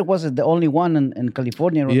the car, wasn't the only one in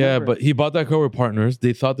California. Remember? Yeah, but he bought that car with partners.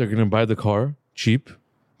 They thought they're gonna buy the car cheap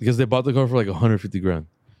because they bought the car for like 150 grand.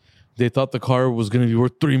 They thought the car was gonna be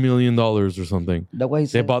worth $3 million or something. That's why he They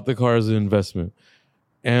said. bought the car as an investment,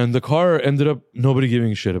 and the car ended up nobody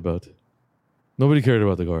giving a shit about. Nobody cared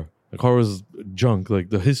about the car. The car was junk. Like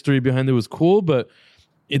the history behind it was cool, but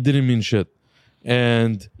it didn't mean shit.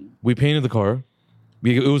 And we painted the car.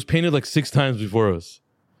 It was painted like 6 times before us.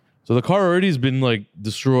 So the car already has been like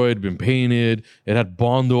destroyed, been painted. It had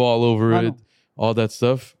Bondo all over it, all that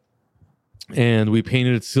stuff. And we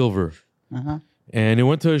painted it silver. Uh-huh. And it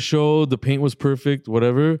went to a show. The paint was perfect,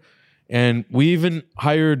 whatever. And we even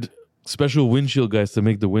hired special windshield guys to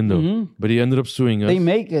make the window. But he ended up suing us. They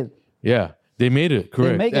make it. Yeah, they made it,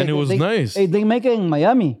 correct. And it was nice. They make it in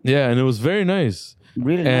Miami. Yeah, and it was very nice.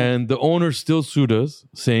 Really nice. And the owner still sued us,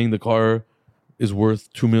 saying the car is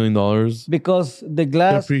worth $2 million. Because the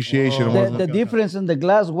glass, Depreciation wasn't the difference in the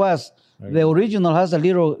glass was the original has a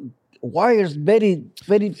little wires, very,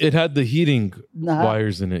 very. It had the heating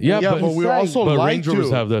wires in it. Yeah, but we were also but lied Range Rovers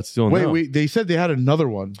to. have that still now. Wait, they said they had another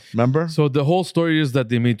one. Remember? So the whole story is that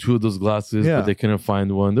they made 2 of those glasses, Yeah. but they couldn't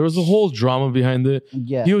find one. There was a whole drama behind it.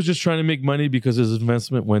 Yeah. He was just trying to make money because his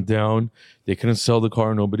investment went down. They couldn't sell the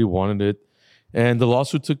car. Nobody wanted it. And the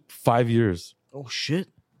lawsuit took 5 years. Oh shit!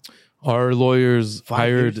 Our lawyers 5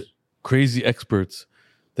 hired years? crazy experts.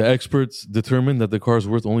 The experts determined that the car is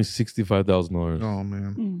worth only $65,000. Oh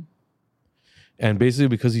man. And basically,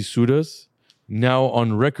 because he sued us, now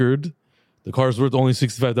on record, the car is worth only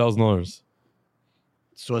 $65,000.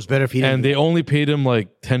 So it's better if he didn't. And they only paid him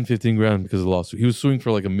like 10, 15 grand because of the lawsuit. He was suing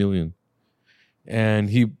for like $1 million. And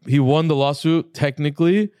he won the lawsuit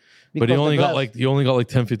technically, but he Because only the got glass. like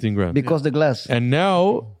 10, 15 grand. Because the glass. And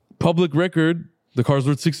now, public record, the car's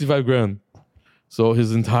worth 65 grand. So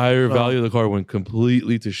his entire value of the car went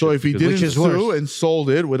completely to shit. So if he because- didn't is sue worse. and sold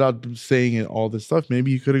it without saying it, all this stuff,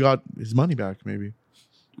 maybe he could have got his money back. Maybe.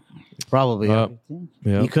 Probably. Yeah.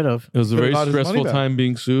 yeah. He could have. It was a Could've very got his money stressful back. time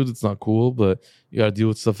being sued. It's not cool, but you got to deal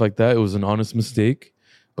with stuff like that. It was an honest mistake,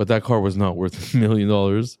 but that car was not worth $1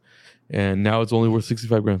 million. And now it's only worth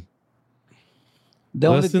 65 grand. The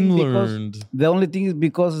only Lesson thing learned. Because, the only thing is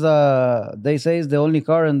because they say it's the only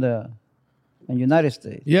car in the United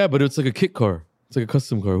States. Yeah, but it's like a kit car. It's like a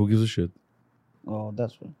custom car. Who gives a shit? Oh,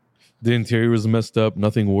 that's what. The interior was messed up.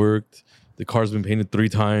 Nothing worked. The car's been painted 3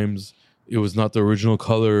 times. It was not the original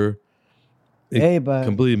color. It Hey, but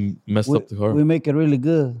completely messed up the car. we make it really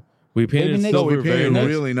good. We painted maybe next- silver. No, we painted very nice.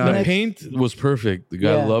 really The nice. paint was perfect. The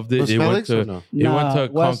guy Yeah. loved it. Was It went Felix or to no?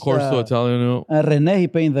 Was, Concorso Italiano. Rene, he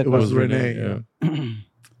painted the It car. was Rene. Yeah. He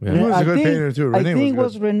Yeah. was a good painter too. Rene I think it was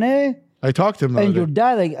was good. Rene I talked to him the and other your day.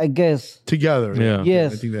 dad, I guess. Together. Yeah.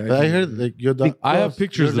 Yes. I think that. I heard like your dog. I have Because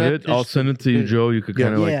pictures of your it. dad I'll is- send it to you, Joe. You could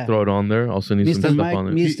kind of Yeah. like throw it on there. I'll send you some Mr. stuff Mike, on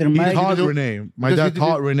it. Mr. He Mike. taught do- Rene. My because dad he did-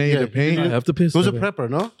 taught Rene yeah, to he paint. I have to piss. He was a Okay. prepper,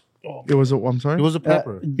 no? It was a. I'm sorry. He was a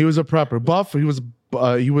prepper. He was a prepper. Buff. He was.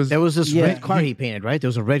 He was. There was this Yeah. red car he painted, right? There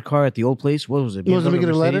was a red car at the old place. What was it? He wasn't BMW, making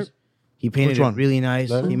a letter? Mercedes? He painted Which it one? really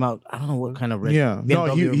nice. Letter? Came out. I don't know what kind of red. Yeah. No,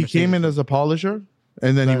 BMW or he came in Mercedes. as a polisher,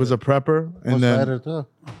 and then he was a prepper, and Was then letter too.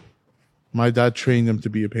 my dad trained him to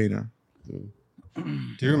be a painter.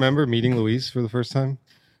 Do you remember meeting Luis for the first time?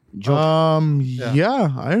 Yeah,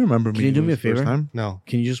 I remember. Can you do meeting me a him the first favor? time. No.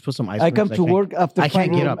 Can you just put some ice? I cream? come to work after I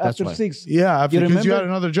can't 5 get up, that's after why. 6 Yeah, because you had remember?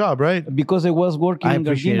 another job, right? because I was working I in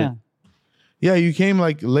appreciate Gardena. Yeah, you came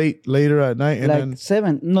like later at night, and Like then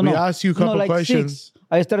 7. No, we no. asked you a couple like questions. 6.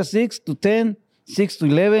 I started 6 to 10, 6 to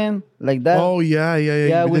 11, like that. oh yeah,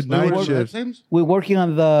 Yeah, you we did night work- shift. We're working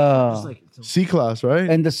on the C class, right?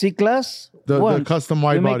 and the C class. The one. custom We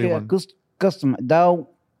wide make body it a one. custom.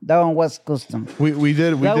 That one was custom. We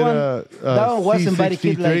did That a one- that one wasn't by the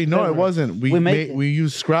kid C63. like No, Ferrari. it wasn't. We made it. We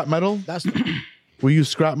used scrap metal. That's We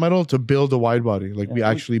used scrap metal to build a wide body. Like we we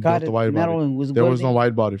actually cut built the it wide metal body. and was There was no welding.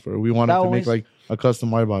 wide body for it. We wanted That to make was- like a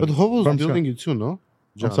custom wide body. But Hobo was From building scratch. it too, no?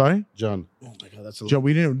 I'm sorry, John. oh my god, that's a John.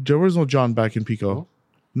 We didn't. There was no John back in Pico.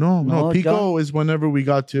 No. No, Pico John- is whenever we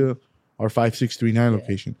got to our 5639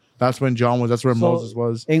 location. That's when John was. That's where So- Moses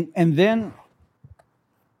was. And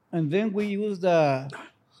then we used the.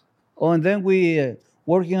 Oh, and then we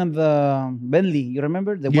working on the Bentley. You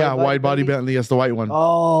remember the Yeah, wide body Bentley. Yes, the white one.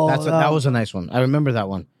 Oh, that was a nice one. I remember that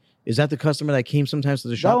one. Is that the customer that came sometimes to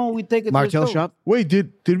the that shop? one we take it Martel to the show. shop? Wait,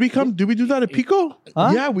 did we come? Did we do that at Pico?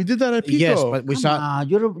 Huh? Yeah, we did that at Pico. Yes, but we Come saw. on,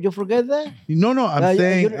 you forget that? No, I'm Yeah,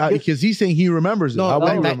 saying you're- because he's saying he remembers it. No, How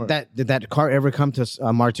would you that, remember? did that car ever come to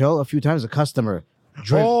Martel a few times? A customer.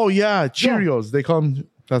 Oh yeah, Cheerios. They call them.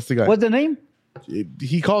 That's the guy. What's the name?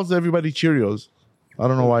 He calls everybody Cheerios. I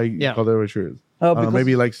don't know why he Yeah. called everybody Cheerios. Because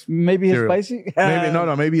Maybe he likes maybe he's cereal. spicy.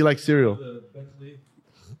 Maybe he likes cereal.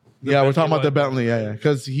 Yeah, we're talking about the Bentley. Yeah.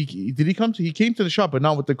 Because he come to? He came to the shop, but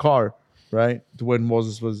not with the car, right? When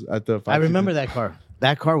Moses was at the. I remember that car.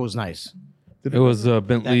 That car was nice. It was a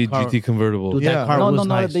Bentley That car- GT convertible. Dude, Yeah. that car No, was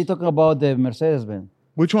no. nice. They talking about the Mercedes Benz.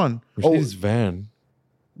 Which one? Mercedes van.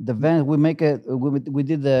 The van we make it. We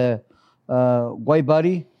did the white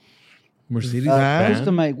body. Mercedes van?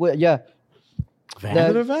 Customized. Yeah.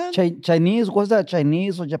 Van? The van? Chinese. What's that?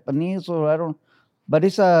 Chinese or Japanese or I don't. But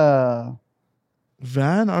it's a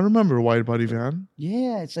Van? I remember a wide body van.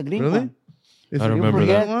 yeah. It's a green Really? one. Is I it- don't you remember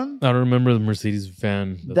forget that. one? I don't remember the Mercedes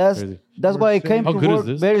van. Crazy. That's why I came How to good is work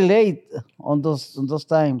this? very late on those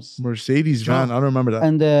times. Mercedes van. I don't remember that.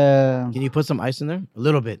 And Can you put some ice in there? A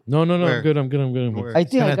little bit. No, Where? I'm good. I'm good. Where? I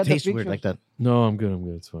It's think I gonna got the taste weird pictures. like that. No, I'm good.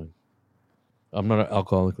 It's fine. I'm not an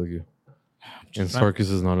alcoholic like you. And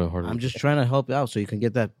Sarkis is not a hard. I'm just trying to help you out so you can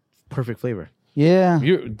get that perfect flavor. Yeah.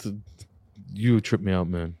 You trip me out,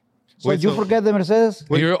 man. So Wait, you so- forget the Mercedes?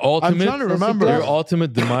 Your ultimate, trying to remember. your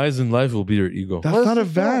ultimate demise in life will be your ego. That's What's not a the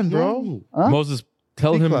van, car? bro. Huh? Moses,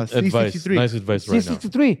 tell him C-Class, advice. C63. Nice advice right now.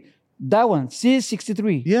 C63. That one.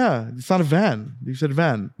 C63. Yeah, it's not a van. You said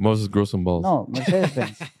van. Moses, grow some balls. No, Mercedes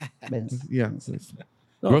Benz. Benz. Yeah.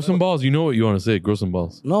 Grow some balls. You know what you want to say. Grow some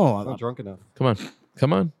balls. No, I'm not drunk enough.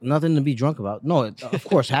 Come on. nothing to be drunk about. No, of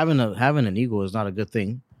course, having an ego is not a good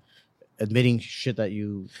thing. Admitting shit that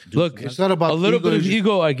you do. Look, sometimes. It's not about a little ego, bit of it's just-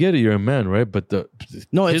 ego. I get it. You're a man, right? But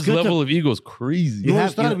No, it's his good to- level of ego is crazy. No, have-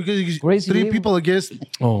 it's not you- because it's Crazy three people. people against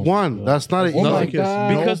Oh, one. That's not an Oh my ego.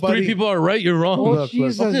 God. because three people are right. You're wrong. Oh, Look,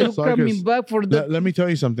 Jesus. okay, You're Sarkis. coming back for the. Let me tell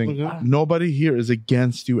you something. Okay. Nobody here is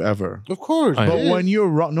against you ever. Of course. I But am. when you're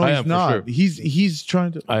wrong, no, I he's am for not. sure. He's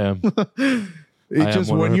trying to. I am. It's am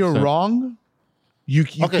just when you're 100%. wrong, you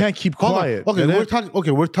can't keep Hold on. quiet. Okay, Get we're it? talking.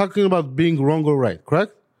 Okay, we're talking about being wrong or right,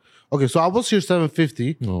 correct? Okay, so I was here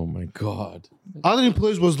 7:50. Oh my god. Other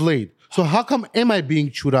employees was late. So how come am I being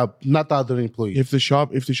chewed up, not the other employees? If the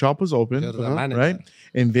shop was open, right,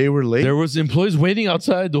 and they were late, There was employees waiting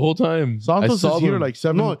outside the whole time. Santos I saw is here them. like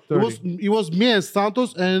No, 7:30. it was me and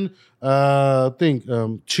Santos and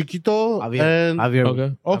Chiquito Javier. and Javier.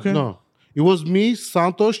 Okay. Okay, no, it was me,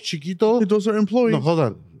 Santos, Chiquito. those are employees. No, hold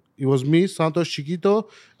on. It was me, Santos, Chiquito,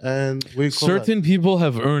 and we call that- Certain people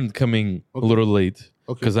have earned coming a little late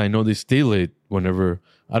Okay. because I know they stay late whenever.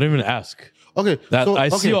 I don't even ask. Okay, That so, I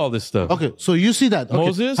see okay. all this stuff. Okay, so you see that. Okay.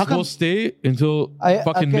 Moses How come- will stay until fucking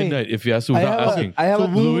okay. midnight if you ask him I without have a- asking. I have so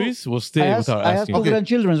a- Luis will stay without I have asking. two Okay.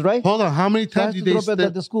 grandchildren, right? Hold on. How many So I have times to did they drop it stay?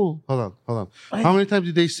 at the school. Hold on. How many times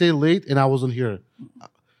did they stay late and I wasn't here?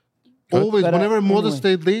 Always, But, whenever Moses anyway.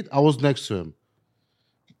 stayed late, I was next to him.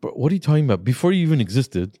 But what are you talking about? Before you even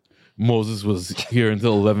existed, Moses was here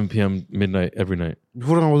until 11 p.m. midnight every night.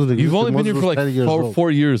 Before I wasn't You've exist, only been Moses here for was like 10 years old.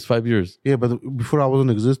 4 years, 5 years. Yeah, but before I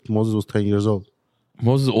wasn't exist, Moses was 10 years old.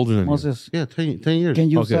 Moses is older than Moses, Yeah, 10 years. can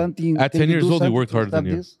you you. Okay. something? At can 10 you years do old, he something worked to harder than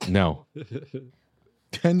stop you. this? Now.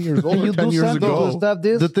 10 years old Can or you 10 do years something to ago. stop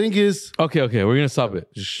this? The thing is, Okay, we're gonna stop it.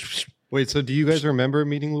 Wait, so do you guys remember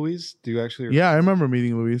meeting Luis? Do you actually? Yeah, I remember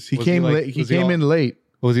meeting Luis. He Was he came like- late. He was he came all- in late.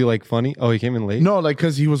 Was he like funny? Oh, he came in late. No, like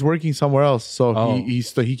because he was working somewhere else. So Oh.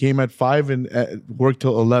 he came at 5 and worked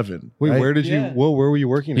till 11. Wait, right? where did you? Yeah. Where were you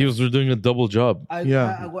working? He at? was doing a double job.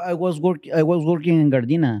 Yeah. I was working in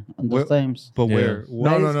Gardena on those Where- times. But Yeah. where?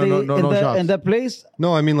 No, no, no, no, no, in no the, shops. in that place,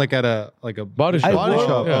 No, I mean like at a Body shop. I Body worked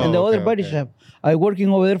shop. in the Oh, other okay, body okay. shop. I working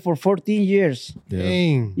over there for 14 years. Yeah.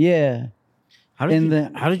 Dang. Yeah, How did And you,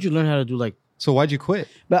 the- how did you learn how to do like? So why'd you quit?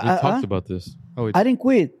 but We talked about this. Oh, I didn't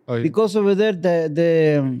quit Oh, you- because over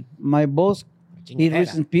there my boss, he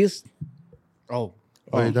rests in peace. oh,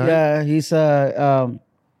 oh, he died? Yeah,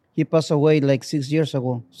 he passed away like 6 years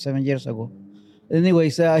ago, 7 years ago.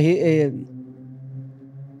 Anyways, he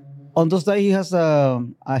on those days he has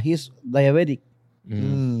he's diabetic.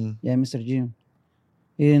 Mm. Yeah, Mr. Jim.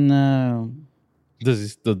 In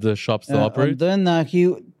Does the shop still operate? and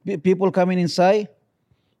then people coming inside,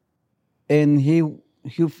 and he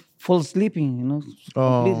falls sleeping. You know,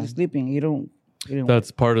 completely sleeping. He don't.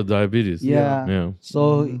 That's part of diabetes. Yeah. Yeah.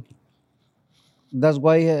 So that's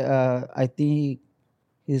why I think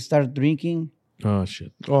he started drinking. Oh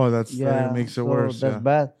shit. Oh, that Yeah, makes it so worse. That's Yeah.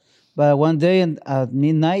 bad. But one day at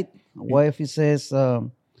midnight, wife he says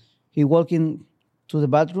he walked in to the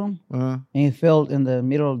bathroom and he fell in the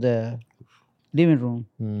middle of the living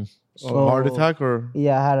room. So, Heart attack or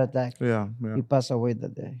Yeah, heart attack. yeah. He passed away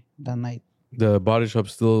that day, that night. The body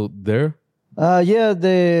shop's still there? Yeah,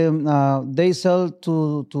 they sell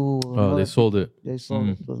to Oh, they sold it. they sold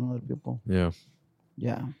it to other people. Yeah.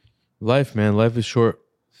 Yeah. Life, man. Life is short.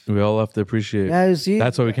 We all have to appreciate. Yeah, you see,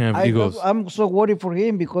 That's why we can't have egos. I'm so worried for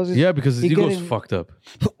him because Because his he ego's getting- fucked up.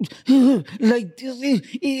 like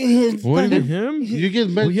this. What do you him? You get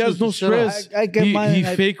Well, he has to no shut up. stress. I get he mine he and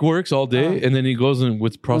I- fake works all day and then he goes in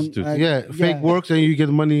with prostitutes. Yeah, fake works and you get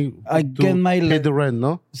money I to get my pay the rent,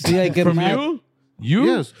 no? See, I get From mad. you?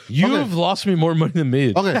 Yes. You've Okay. lost me more money than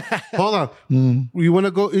me. Okay, hold on. You want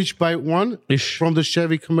to go each buy one Ish. from the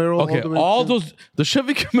Chevy Camaro? Okay, the way all to- those the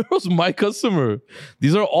Chevy Camaro's my customer.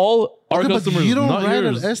 These are all our Okay, but customers, you don't not write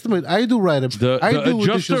yours. an estimate. I do write it. The I do with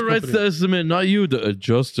the adjuster insurance writes company. the estimate, not you. The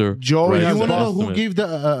adjuster. Joey writes has You want to the know who estimate. gave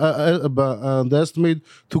the estimate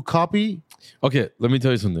to copy? Okay, let me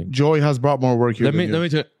tell you something. Joey has brought more work here. Let me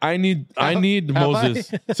tell you. I need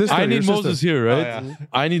Moses. Sister, I need your Moses sister. here, right? Oh, yeah.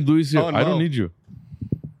 I need Luis here. Oh, and I don't Mo. need you.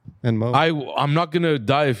 And Mo. I'm not gonna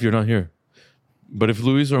die if you're not here. But if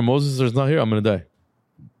Luis or Moses is not here, I'm gonna die.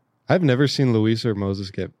 I've never seen Luis or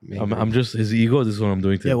Moses get angry. I'm just his ego. This is what I'm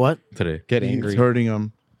doing today. Yeah, what? Today? get He's angry. hurting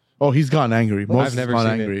him. Oh, he's gotten angry. Moses never has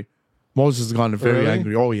gone seen it. angry. Moses has gone very Really?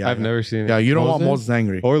 angry. Oh yeah, I've yeah. never seen it. Yeah, you don't want Moses? Moses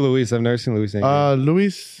angry. Or Luis. I've never seen Luis angry.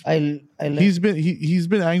 Luis, I like, he's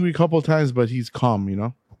been angry a couple of times, but he's calm. You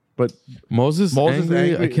know. But Moses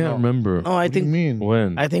angry? I can't No. remember. No, I what do you think mean?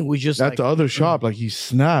 When? I think we just At like, the other shop, like he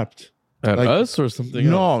snapped. At like- us or something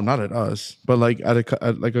else? No, not at us, but like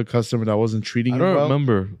at like a customer that wasn't treating I him don't well.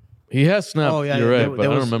 remember. He has snapped. oh yeah, You're right, there, but there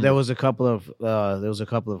I don't was remember. there was a couple of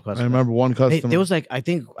customers. I remember one Hey, customer. there was like I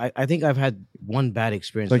think I've had one bad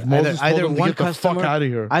experience. like Moses either told him to one get the customer, fuck out of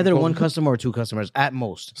here. either He told one him- customer or two customers at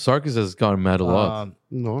most. Sarkis has gotten mad a lot.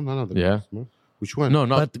 No, none of them. Yeah. Which one? No,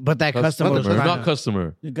 not But that customer was customer. trying Not to,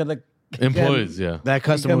 customer. you got like Employees, yeah. that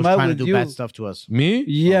customer He was came out trying to with do you. bad stuff to us. Me?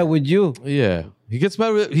 yeah with you. Yeah. He gets mad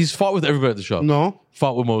with he's fought with everybody at the shop. No.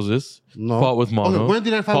 Fought with Moses. No. Fought with Mono. Okay, when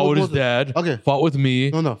did I fight fought with with his Moses? dad. Okay. Fought with me.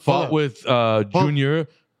 No, hold Fought on. with Junior.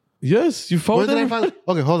 Yes, you fought When with did I him. fight?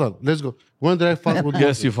 Okay, hold on. Let's go. When did I fight with Yes,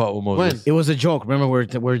 Moses? you fought with Moses. It was a joke. Remember, we're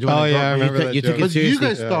doing. Oh, a yeah, joke. I remember that You took joke. it But you seriously.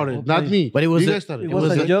 guys started, not me. But it was you a- guys started. It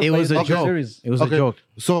was a joke. It was but a it's joke. serious. It was a joke.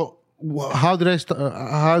 So how did I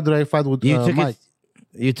how did I fight with You took Mike?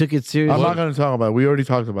 it. You took it seriously. I'm not going to talk about it. We already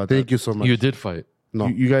talked about that. Thank you so much. You did fight. No,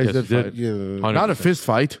 You guys Yes, did you fight. did. yeah, Not a 100%. fist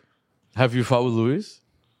fight. Have you fought with Luis?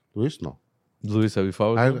 Luis, no. Luis, have you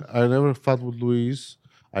fought with him? I never fought with Luis.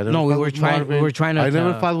 I never No, we fought were with trying- Marvin. we were trying to, I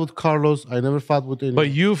never fought with Carlos. I never fought with anyone.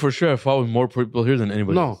 But you for sure have fought with more people here than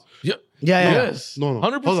anybody No. else. Yeah. Yeah. Yes. No, no.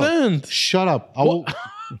 100%. Shut up. I will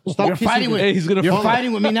stop You're kissing fighting me. with. Hey, he's gonna You're fight.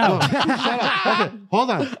 fighting with me now. Shut up. Okay, hold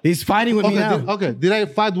on. He's fighting with me Okay, now. did I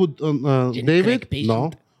fight with David? patient.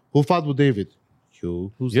 No. Who fought with David?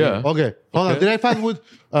 You. Who's Yeah. Okay, hold on. Okay. Did I fight with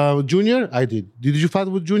Junior? I did. Did you fight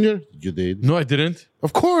with Junior? You did. No, I didn't.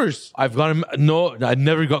 Of course. I've got him. No, I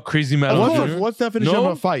never got crazy mad. What's, on the, Junior. what's the definition No?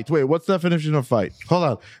 of a fight? Wait, what's the definition of fight? Hold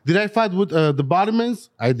on. Did I fight with the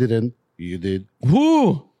Bottomans? I didn't. You did.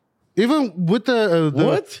 Who? Even with the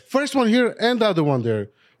What? first one here and the other one there.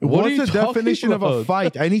 What are what's you the talking definition of a about?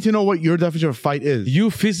 fight? I need to know what your definition of fight is. You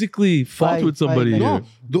physically fought Fight, with somebody fight, here. No,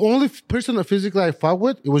 the only person that physically I fought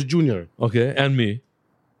with it was Junior. Okay, and me.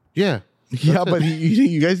 Yeah. Yeah, but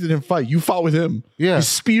you guys didn't fight. You fought with him. Yeah. You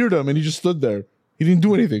speared him and he just stood there. He didn't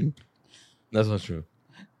do anything. That's not true.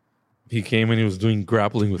 He came and he was doing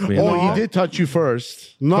grappling with me. Oh, he did touch you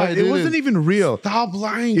first. No, but I it didn't. wasn't even real. Stop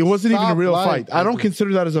lying. It wasn't even a Stop real lying. fight. I don't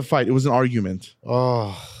consider that as a fight. It was an argument.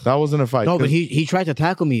 Oh, That wasn't a fight. No, but 'Cause he tried to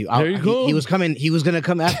tackle me. There you go. He was coming. He was gonna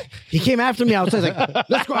come after. He came after me outside. Like,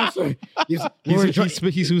 let's go outside. We were try-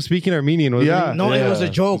 He was speaking Armenian, wasn't Yeah. he? no, it was a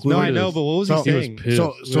Yeah. joke. We No, were- I know, but what was So- he He was saying? pissed.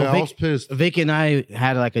 So yeah, I was Vic, pissed. Vic and I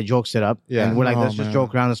had like a joke set up. Yeah. And we're like, Oh, let's just man.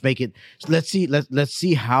 joke around. Let's make it. Let's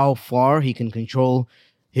see how far he can control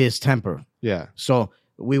his temper. Yeah. So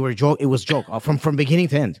we were joke. It was joke from beginning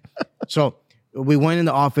to end. So we went in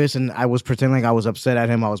the office and I was pretending like I was upset at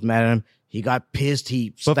him. I was mad at him. He got pissed.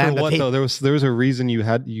 He But for stabbed the what tape. though? There was a reason you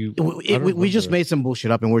had you. We just made some bullshit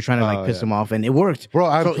up and we're trying to like piss yeah. him off and it worked. Bro,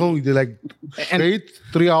 I'm So- telling you, like straight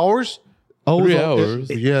 3 hours. Oh, 3 well, hours.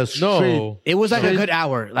 Yes, straight. No. It was like a good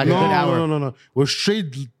hour. Like a good hour. No. We're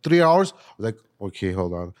straight 3 hours. Like, okay,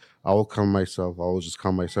 hold on. I will calm myself. I will just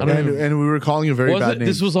calm myself. and we were calling you very Was bad it? names.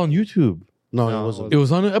 This was on YouTube. No, it wasn't. It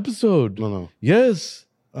was on an episode. No. Yes.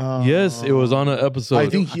 Yes, it was on an episode. I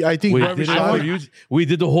think we whoever did, it shot for it- YouTube. We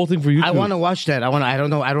did the whole thing for YouTube. I want to watch that. I don't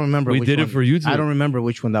know. I don't remember. We which did it one. for YouTube. I don't remember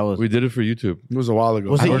which one that was. We did it for YouTube. it was a while ago.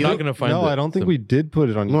 Was it We're you? not gonna find No, it. I don't think we did put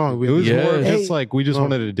it on. No, YouTube. we It was did. more Yes. just like we just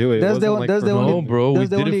wanted to do it. That's It the wasn't one- like that's for the fun. only- No, bro, we That's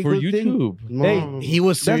the did only it for good thing. YouTube. No. Hey, He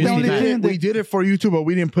was That's the seriously only mad. thing. we did it for YouTube, but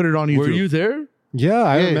we didn't put it on YouTube. Were you there? Yeah,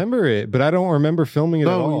 I Yeah. remember it, but I don't remember filming it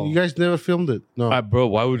at No, all. you guys never filmed it. No. Bro,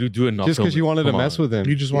 why would you do it? And not Just film because it? you wanted to Come mess on. with him.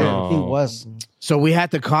 You just Yeah, want. he was. So we had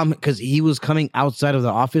to come because he was coming outside of the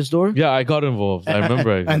office door. Yeah, I got involved. I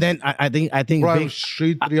remember. And then I think Bro, I Vic, was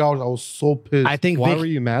straight 3 hours. I was so pissed. I think Why Vic, were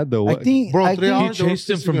you mad though? I What? think. Bro, I 3 think, hours? he chased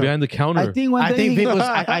him from behind the counter. I think one I think day. Vic was.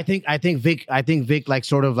 I think Vic like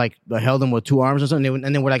sort of like held him with two arms or something,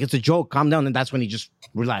 and then we're like, it's a joke, calm down, and that's when he just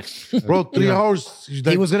relaxed. Bro, 3 hours.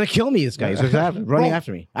 He was gonna kill me. This guy, he was running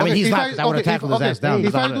after me. I mean, he's not. 'Cause I would have tackled his ass down.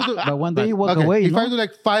 If I do the, But one day he walk okay, away. if no? I do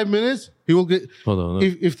like 5 minutes, he will get. Hold on.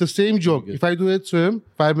 If the same joke, if I do it to him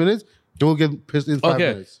 5 minutes, he will get pissed in 5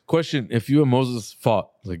 Okay. minutes. Question: if you and Moses fought,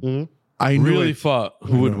 like I knew really it. fought,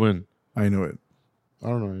 who would win? I knew it. I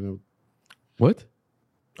don't know. You know. What?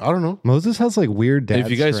 I don't know. Moses has like weird dad If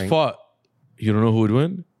you guys strength. fought, you don't know who would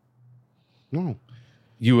win. No,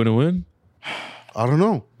 You wouldn't win. I don't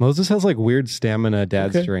know. Moses has like weird stamina, dad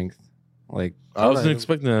Okay. strength. Like I wasn't Alright.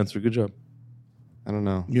 expecting the answer. Good job. I don't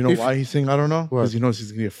know. You know If- why he's saying I don't know? What? Because he knows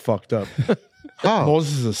he's gonna get fucked up. How?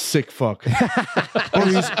 Moses is a sick fuck. Bro,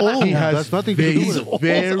 he's old. He has That's nothing to do he's with it.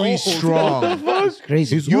 very strong.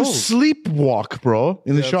 Crazy. He's You old. sleepwalk, bro,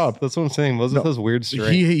 in the shop. That's what I'm saying. Moses has weird strength.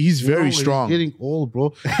 He's very No, strong. He's getting old,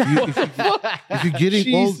 bro. If you're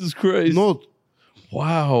getting old, Jesus Christ! no,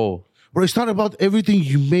 Wow. bro. It's not about everything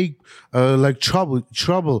you make like trouble.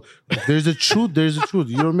 Trouble. There's a truth. There's a truth.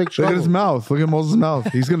 You don't make Look trouble. at his mouth. Look at Moses'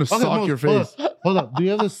 mouth. He's gonna Okay, sock Mo, your face. Hold up. Do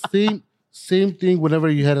you have the same thing whenever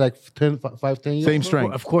you had like 10 years? Same old?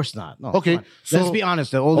 strength. Of course not. No. Okay, come on. so- let's be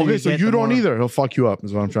honest. The older Okay, you so get, you the don't more- either. He'll fuck you up.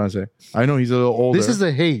 Is what I'm trying to say. I know he's a little older. This is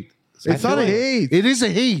a hate. It's not a hate. It is a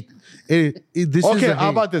hate. This is Okay, a how hate.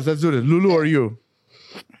 about this? Let's do this. Lulu or you?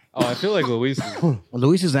 Oh, I feel like Luis.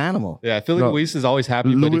 Luis is an animal. Yeah, I feel like No. Luis is always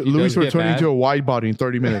happy. But if he Luis does will get turn mad, into a wide body in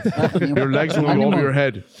 30 minutes. Your legs will be over your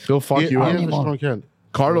head. He'll fuck He you has up. a strong hand.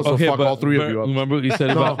 Carlos will fuck all three of you up. Remember what you said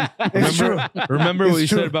about. Remember what you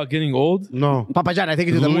said about getting old. No. Papa John, I think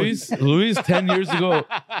you do the moon. Luis 10 years ago.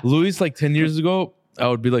 Luis like 10 years ago, I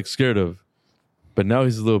would be like scared of, but now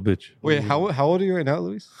he's a little bitch. wait, how old are you right now,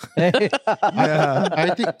 Luis?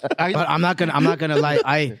 I think But I'm not gonna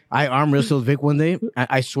lie. I arm wrestled Vic one day.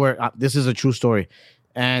 I swear this is a true story.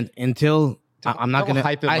 And until I'm not Don't gonna.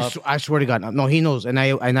 hype him up. I swear to God, no, he knows, and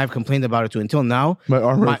I've complained about it too. Until now, My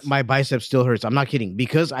arm hurts. my bicep still hurts. I'm not kidding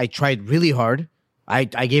because I tried really hard. I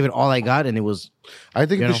gave it all I got, and it was I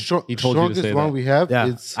think You the know, he told you to strongest say one that. we have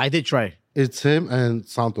yeah. I did try. it's him and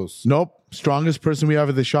Santos. Nope. Strongest person we have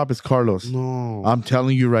at the shop is Carlos. No. I'm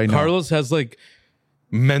telling you right now. Carlos has like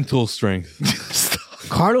mental strength.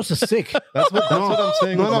 Carlos is sick. That's what I'm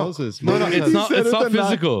saying No, with no. Moses. No, no, Moses It's has- not. said It's it not and not-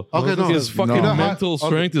 physical. Okay, no. His fucking No. mental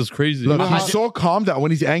strength is crazy. Look, he's so calm that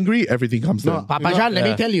when he's angry, everything comes down. Papa John, let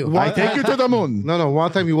me tell you. I take you to the moon. No,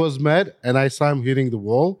 one time he was mad and I saw him hitting the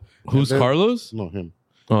wall. Who's And then- Carlos? No, him.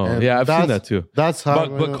 Oh, And yeah, I've seen that's- that too. That's how.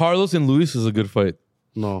 But Carlos and Luis is a good fight.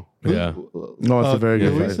 No. Yeah. No, it's a very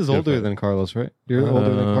good Luis fight. is older than Carlos, right? You're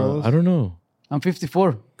older than Carlos. I don't know. I'm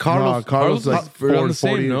 54. Carlos, Carlos like is around the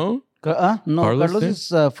 40. same, no? No, Carlos Carlos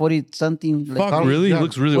there? is 40 something. Like Fuck, Carlos- really? yeah. He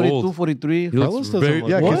looks really 42, old. 43. He looks Carlos doesn't very, look-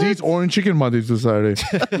 Yeah, because What? he eats orange chicken Monday to Saturday.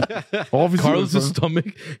 Obviously, Carlos' stomach,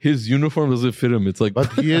 his uniform doesn't fit him. It's like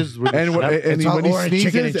But he is really and when, strong. and It's all when he orange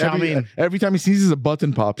chicken sneezes, and chow mein. every time he sneezes, a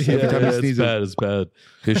button pops. Every time he it's sneezes. bad. It's bad.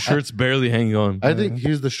 His shirt's barely hanging on. I think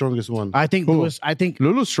he's the strongest one. I think Who? Lewis. I think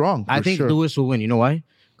Lulu's strong. I for think sure. Lewis will win. You know why?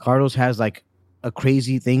 Carlos has like a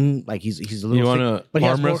crazy thing. Like he's a little. You sick, wanna but he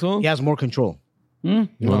has arm more- wrestle? He has more control. You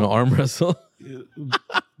want to arm wrestle?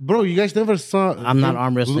 Bro, you guys never saw. I'm not him-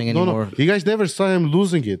 arm wrestling No, anymore. you guys never saw him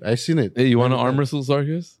losing it. I seen it. Hey, you want to arm wrestle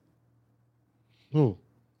Sarkis? No.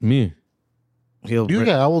 Me. He'll You break,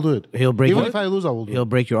 guys, I will do it. he'll break. Even your- if I lose, I will do he'll it.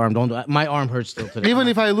 break your arm. Don't. My arm hurts still today. Even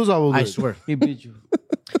if I lose, I will do I it. swear, He beat you.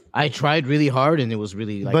 I tried really hard and it was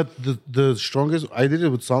really like. But the strongest, I did it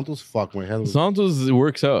with Santos. Fuck, my hand was. Santos it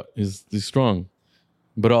works out. He's strong.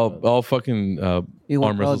 But I'll fucking He work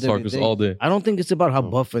arm wrestle out every Sarkis day. all day. I don't think it's about how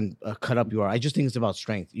buff and cut up you are. I just think it's about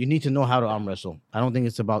strength. You need to know how to arm wrestle. I don't think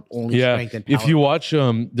it's about only Yeah. strength and power. If you watch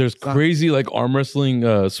there's crazy like arm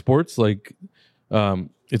wrestling sports like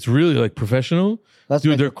it's really like professional. That's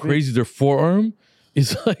Dude, like they're a crazy. Their forearm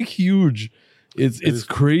is like huge. It's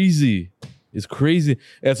crazy. It's crazy.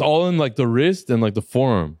 It's all in like the wrist and like the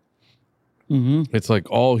forearm. Mm-hmm. It's like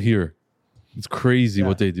all here. It's crazy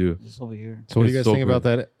what they do. It's over here. So what do you It's guys so think about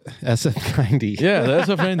that SF90? Yeah, that's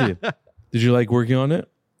offended. Did you like working on it?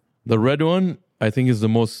 The red one, I think, is the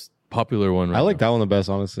most popular one. Right I like now. that one the best,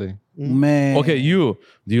 honestly. Man. Okay, do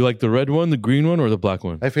you like the red one, the green one, or the black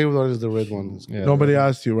one? My favorite one is the red one. Yeah, Nobody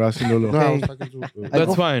asked you. We're asking Lulu. No, I Okay. was talking to.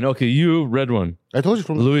 That's fine. Okay, you red one. I told you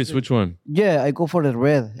from Luis, which one? Yeah, I go for the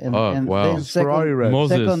red. And, Oh, and wow. then It's Ferrari red.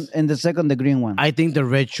 Moses. Second, the green one. I think the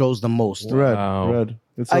red shows the most. Red. Wow. Red.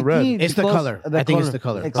 It's a red. It's the because color. I think it's the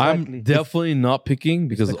color. Exactly. I'm definitely not picking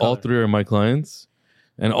because the all color. three are my clients,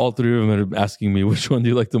 and all three of them are asking me which one do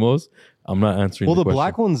you like the most. I'm not answering. Well, the question.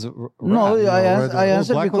 black one's. No, I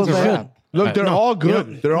answered black because ones are I rad. Look, they're all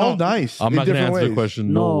good. They're all nice. I'm in not going to different answer the ways.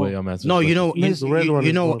 question. No No. way I'm answering. No, the you know, question. The red one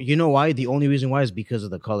is more- you know why? The only reason why is because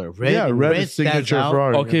of the color. Red, Yeah, red is stands signature out,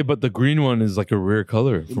 Ferrari. Okay, but the green one is like a rare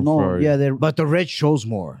color from no, Ferrari. yeah, they're but the red shows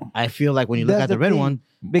more. I feel like when you look That's at the the red thing. one,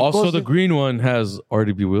 because Also, the green one has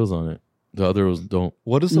RDB wheels on it. The other ones don't.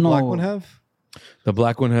 What does the black No. one have? The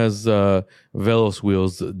black one has Velos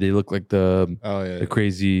wheels. They look like the Oh yeah.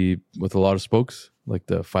 crazy with a lot of spokes, like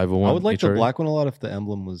the 501. I would like the HRE. black one a lot if the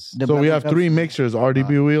emblem was. the So we black have three mixers: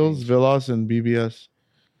 RDB wheels, Veloz, and BBS.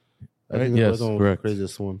 I think the Yes, red one was correct. the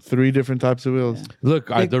craziest one. 3 different types of wheels. Look,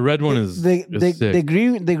 the red one is, the is sick.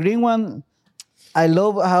 the green one. I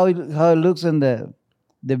love how it looks in the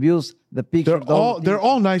views, the picture. They're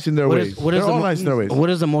all nice in their what ways. is what They're is the all mo- nice in their ways. What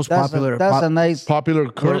is the most that's popular? a nice. Popular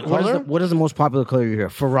color? What is the most popular color you hear?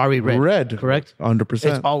 Ferrari red. Red. Correct. 100%.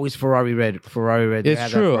 It's always Ferrari red. Ferrari red. They It's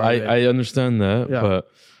have that true. Ferrari red. I understand that, Yeah.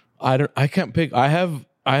 but I can't pick. I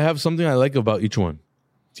have something I like about each one.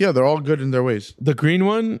 Yeah, they're all good in their ways. The green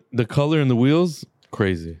one, the color and the wheels,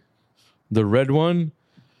 crazy. The red one,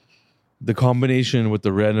 the combination with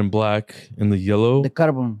the red and black and the yellow The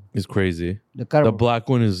carbon. is crazy. The carbon. The black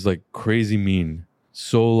one is like crazy mean.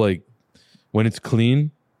 So like when it's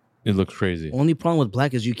clean, it looks crazy. Only problem with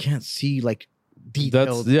black is you can't see like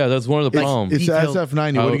detailed. That's one of the problems. It's the Detailed-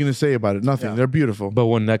 SF90. What are you going to say about it? Nothing. Yeah. They're beautiful. But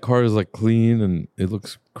when that car is like clean and it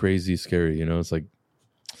looks crazy scary, it's like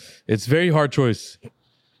it's very hard choice.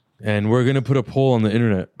 And we're gonna put a poll on the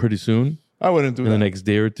internet pretty soon. I wouldn't do In the that. next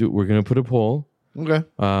day or two, we're gonna put a poll. Okay.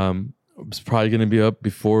 It's probably gonna be up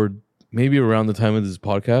before maybe around the time of this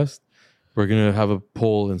podcast. We're gonna have a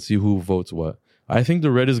poll and see who votes what. I think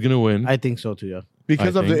the red is gonna win I think so too. Yeah.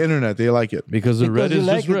 Because I of the think- internet, they like it. because the red Because is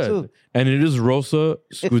you just like it red, too. and it is Rosa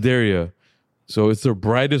Scuderia, so it's the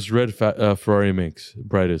brightest red Ferrari makes,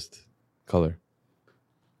 brightest color.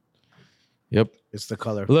 Yep. It's the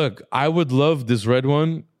color. Look, I would love this red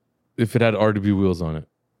one if it had RDB wheels on it.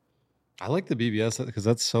 I like the BBS because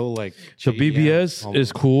that's so like. The JDM BBS is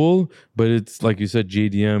almost. cool, but it's like you said,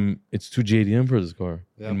 JDM. It's too JDM for this car,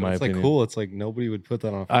 Yeah, in but my it's opinion. like cool. It's like nobody would put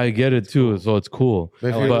that on. A I get it too, so it's cool. My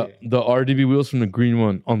I like favorite- But the RDB wheels from the green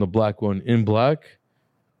one on the black one in black,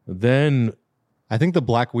 then I think the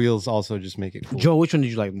black wheels also just make it cool. Joe, which one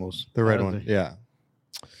did you like most? The red Out of one, the- yeah.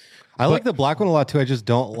 I like the black one a lot too. I just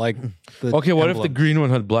don't like the. okay. What if the emblem. green one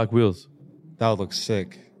had black wheels? That would look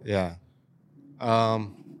sick. Yeah.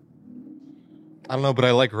 I don't know, but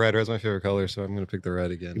I like red. Red's my favorite color, so I'm gonna pick the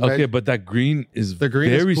red again. Okay, but that green is The green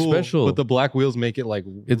very is cool, special. but the black wheels make it like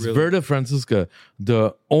It's really, Verde Francisca.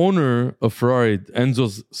 The owner of Ferrari,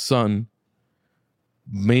 Enzo's son,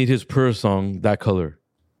 made his Purr song that color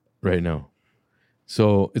right now.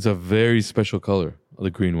 So it's a very special color, the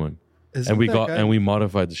green one. Isn't that guy- And we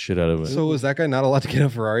modified the shit out of it. So is that guy not allowed to get a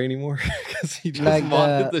Ferrari anymore? Because he just like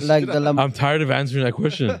modded the the like shit the out. Lam- I'm tired of answering that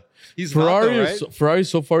question. He's not, though, right? Ferrari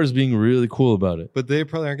so far is being really cool about it. But they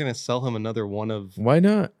probably aren't going to sell him another one of. Why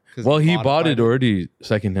not? 'Cause Well, he modified bought it it. already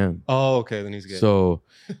secondhand. Oh, okay, then he's good. So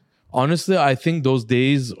honestly, I think those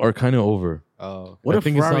days are kind of over. Oh, What I if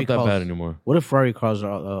think Ferrari it's not that calls- bad anymore. What if Ferrari calls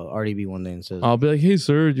RDB one day and says, I'll be like, hey,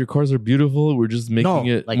 sir, your cars are beautiful. We're just making No,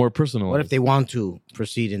 it like, more personal. what if they want to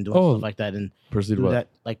proceed and do Oh. stuff like that and proceed do what? that,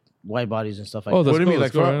 like wide bodies and stuff like Oh, that? that's What do you mean? cool.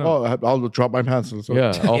 Like, Let's go right now. I'll drop my pants. Let's go.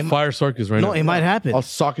 Yeah, I'll It might- fire Sarkis right No, now. it might happen. I'll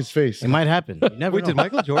sock his face. It might happen. You never wait, know. did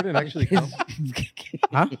Michael Jordan actually come?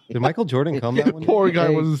 Huh? Did Michael Jordan come that one? Poor guy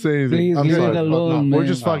Hey, wasn't saying anything. please I'm leave sorry. it alone, We're man.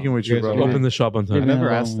 just fucking with you, You guys bro. are Open the shop on I time. never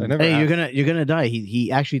Yeah. asked. I never. Hey, asked. you're gonna die.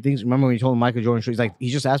 He actually thinks. Remember when you told him Michael Jordan? He's like, he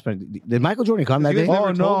just asked me, did Michael Jordan come that You day? guys Oh,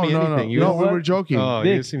 never no, told me no, no. anything. You No, guys- we were joking. Oh,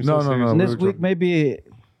 Vic, you seem no, so no, no. serious. Next week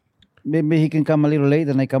maybe he can come a little late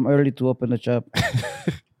and I come early to open the shop.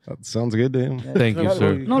 That sounds good to him. Thank you,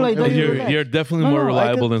 sir. No, like that. You're definitely more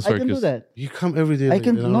reliable than I can do Sarkis. that. You come every day. I like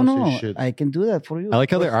can that, no don't say no. shit. I can do that for you. I like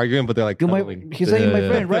how they're arguing, but they're like You cuddling. he's saying my Yeah.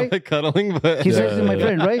 friend, They're right? like cuddling, but He says he's my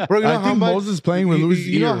friend, right? Bro, you know I how think much Moses playing with Louis'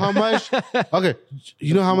 you know ear. how much? Okay,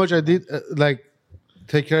 you know how much I did like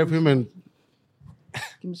take care of him and Give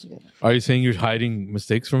me a second. Are you saying you're hiding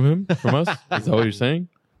mistakes from him, from us? Is that what you're saying?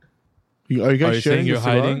 Are you Are guys you sharing saying you're the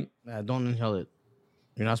cigar? hiding? Don't inhale it.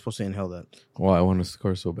 You're not supposed to inhale that. Well, I want a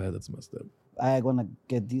car so bad. That's messed up. I'm gonna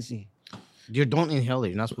get dizzy. You don't inhale it.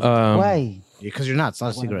 You're not supposed to. Why? Because you're not. It's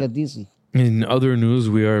not a I cigarette. get dizzy. In other news,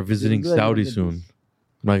 we are visiting good, Saudi good. soon.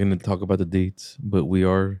 I'm not going to talk about the dates, but we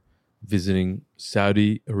are visiting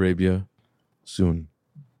Saudi Arabia soon.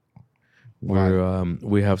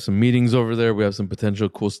 We have some meetings over there. We have some potential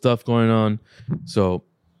cool stuff going on. So,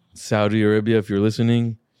 Saudi Arabia, if you're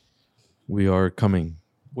listening, we are coming.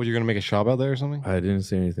 What, you're gonna make a shop out there or something? I didn't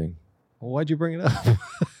say anything. Well, why'd you bring it up?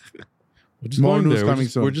 We're just More going news there. coming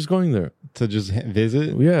soon. We're just going there. To just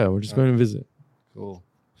visit? Yeah, we're just going to visit. Cool.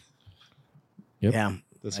 Yep. Yeah.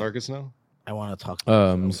 Does Sarkis know? I want to talk.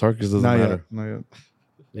 Sarkis doesn't Not matter. yet. Not yet.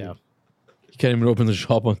 Yeah. He can't even open the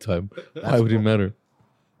shop on time. Why would he matter?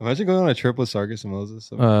 Imagine going on a trip with Sarkis and Moses.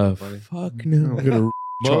 That'd be funny. Fuck I'm no. gonna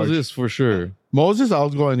Moses for sure. Moses, I'll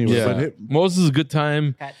go anywhere. Yeah, But Moses is a good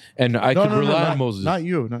time, and I could rely on Moses. Not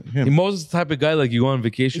you, not him. Moses is the type of guy like you go on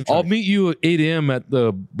vacation. I'll meet you at 8 a.m. at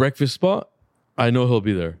the breakfast spot. I know he'll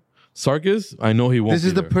be there. Sarkis, I know he won't. This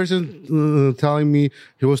is the person telling me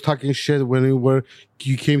he was talking shit when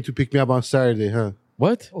you came to pick me up on Saturday, huh?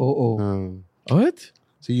 What? Oh. What?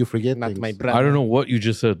 See, you forget Not things. my brother. I don't know what you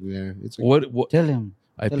just said. Yeah, it's okay. What? Tell him.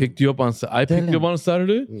 I picked you up on. I picked you up on a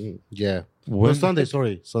Saturday. Yeah. When? No, Sunday.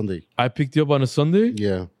 Sorry, Sunday. I picked you up on a Sunday.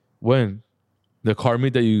 Yeah. When? The car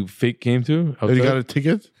meet that you fake came to. Oh, you got a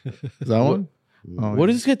ticket? Is that one? Oh, What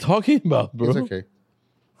is this guy talking about, bro? It's okay.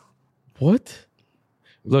 What?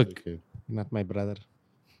 Look, Okay. Not my brother.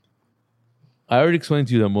 I already explained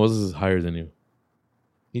to you that Moses is higher than you.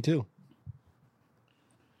 Me too.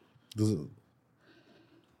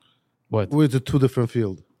 What? It's a two different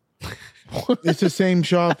field. It's the same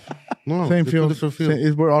shop, No, same it's a field. two different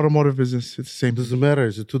field. We're automotive business. It's the same. Doesn't matter.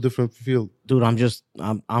 It's a two different field. Dude,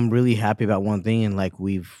 I'm really happy about one thing, and like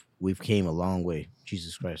we've came a long way.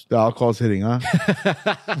 Jesus Christ. The alcohol's hitting, huh?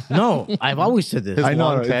 No, I've always said this. I know.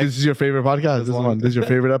 long text. This is your favorite podcast. This is your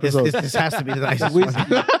favorite This, episode. this has to be the nicest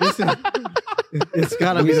one. Listen, it's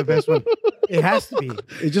gotta be the best one. It has to be.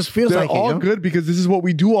 It just feels They're like all it, you know? good because this is what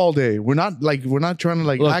we do all day. We're not trying to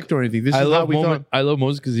Look, act or anything. This I is how love we moment. talk. I love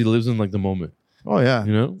Moses because he lives in like the moment. Oh yeah.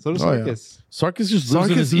 You know, So does Oh, yeah. Sarkis. Sarkis just lives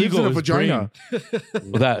in Sarkis his lives ego, in a his vagina. brain.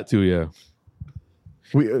 Well, that too, yeah.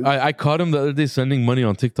 We, I caught him the other day sending money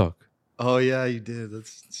on TikTok. Oh yeah, you did.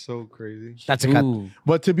 That's so crazy. That's a cut.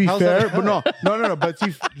 but to be How's fair, that? but no.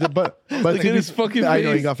 But but Look to at be, his fucking I know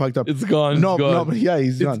he face. got fucked up. It's gone. No, it's gone. no, but yeah,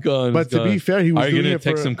 he's It's gone. gone. But it's to gone. be fair, he was Are you doing gonna it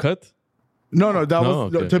take for some cut? No, that No?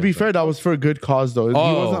 was Okay, to be okay. fair, that was for a good cause though. He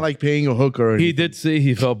Oh. wasn't like paying a hook or anything. He did say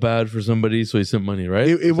he felt bad for somebody, so he sent money, right?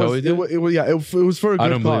 It Is that what was he it did? was yeah. It was for a good I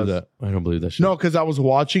don't cause. believe that. I don't believe that shit. No, because I was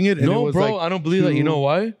watching it and it no, was bro, like I don't believe that. You know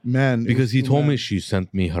why? man Because he too told me mad. she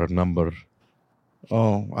sent me her number.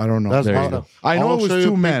 Oh, I don't know. That's There you awesome. go. I know I'll it was show you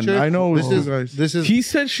two a men. picture. I know it was This two guys. This is He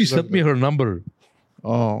said she sent me her number.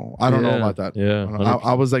 Oh, I don't know Yeah, about that. yeah,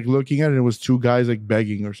 I was like looking at it and it was two guys like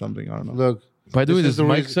begging or something. I don't know. look. By the way, This this is the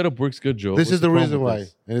mic reason- setup works good, Joe. This What's is the problem reason with why,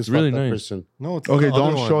 this? and it's really fucked up nice. person. No, it's Okay, the other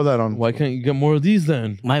don't one. show that on. Why can't you get more of these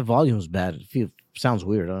then? My volume's bad. It sounds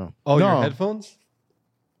weird. I don't know. Oh, No. your headphones?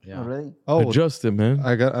 Yeah. Already? Oh, Adjust it, man.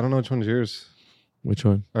 I don't know which one is yours. Which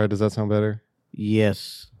one? All right, does that sound better?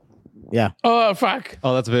 Yes. Yeah. Oh, fuck.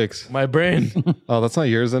 Oh, that's Vic's. My brain. Oh, that's not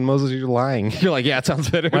yours then, Moses. You're lying. You're like, yeah, it sounds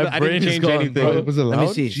better. My I brain didn't is change gone, anything. bro. Was it Let me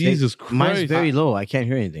loud? see. Jesus Mine's Christ. very low. I can't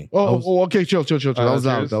hear anything. Oh, okay, chill. Oh, That was that's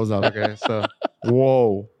out. yours? That was out. Okay, so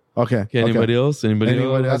Whoa. Okay. Okay, anybody else? Anybody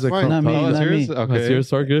Anybody else? has a That's fine. Not me. oh, that's Not yours. me. Okay, Let's hear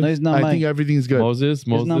Sarkis. No, it's not I mine. think everything's good. Moses.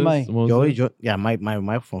 not mine. Moses. Joey, yeah, my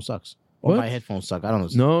microphone sucks. Or What? my headphones suck. I don't know.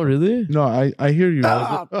 No, really? No, I hear you.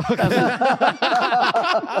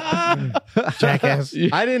 Jackass.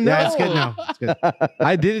 I didn't know. Yeah, it's good now. It's good.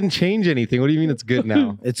 I didn't change anything. What do you mean it's good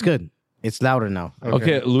now? It's good. It's louder now.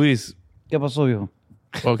 Okay, Luis. ¿Qué pasó, viejo?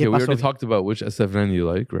 Okay, we pasó, already viejo? talked about which SF9 you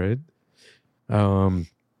like, right?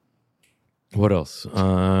 What else?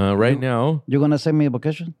 Right now, You gonna send me a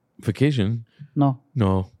vacation? vacation. No.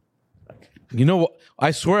 No. You know what?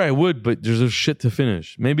 I swear I would, but there's a shit to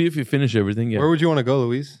finish. Maybe if you finish everything, yeah. Where would you want to go,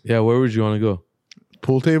 Luis? Yeah, where would you want to go?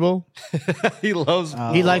 Pool table. He loves.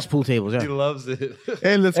 He likes pool tables. He Yeah. loves it.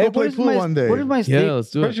 Hey, let's go play where's pool my, one day. What is my steak? Yeah, let's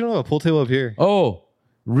do Where'd it. you know a pool table up here? Oh,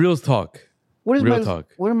 real talk. What is real my, talk.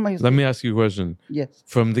 What am I? Let me ask you a question Yes.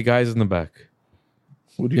 from the guys in the back.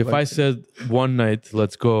 What do you If like? I said one night,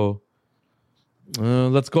 let's go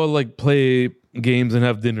like play games and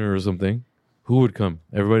have dinner or something, who would come?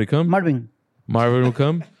 Everybody come? Marvin. Marvin will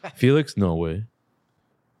come? Felix? No way.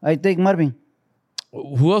 I take Marvin.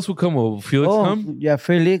 Who else will come? Will Felix come? Yeah,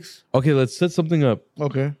 Felix. Okay, let's set something up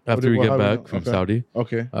Okay. after we get how back from okay. Saudi.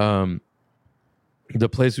 Okay. The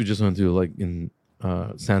place we just went to, like in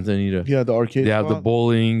Santa Anita. Yeah, the arcade. They have the spot.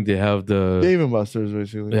 bowling. They have the Dave and Buster's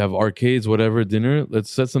basically. they have arcades, whatever. Dinner. Let's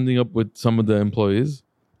set something up with some of the employees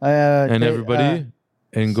and everybody,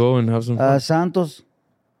 and go and have some fun. Santos.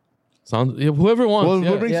 Whoever wants. Well, yeah.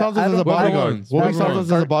 we'll bring Yeah, Santos I as a don't- bodyguard. wants. We'll bring Whoever Santos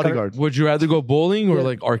wants. as a bodyguard. Would you rather go bowling or Yeah.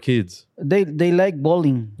 like arcades? They like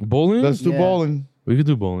bowling. Bowling. Let's do Yeah. bowling. We could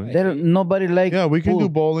do bowling. Nobody like. Yeah, we can pool. do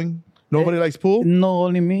bowling. Nobody likes pool. No,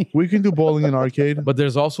 only me. We can do bowling in arcade. But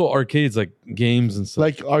there's also arcades like games and stuff.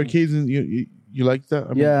 Like arcades, and you like that? I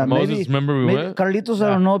mean, Yeah, Moses, maybe. remember we Maybe went? Carlitos, I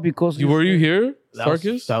don't know because Were you here, That was,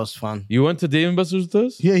 Sarkis? that was fun. You went to Dave and Buster's with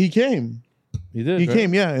us? Yeah, he came. You did. He right?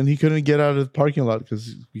 came, yeah, and he couldn't get out of the parking lot because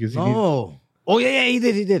he needed, Oh, yeah, he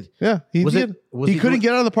did. yeah, he Was did. it- was he he couldn't doing-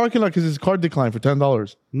 get out of the parking lot because his card declined for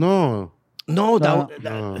 $10. No. No,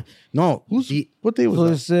 no. What day was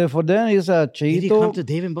So that? it's, for them, it's a Did he come to Cheito.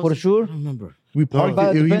 Dave and for Buster's? sure. I don't remember. We parked.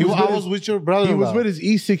 But He depends- was I with was his- with your brother. He was with his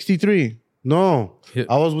E63. No. Yeah.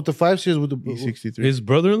 I was with the 5 Series with the E63. His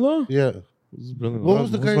brother-in-law? Yeah. His brother-in-law. What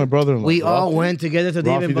was the Who's guy? my brother-in-law? We all went together to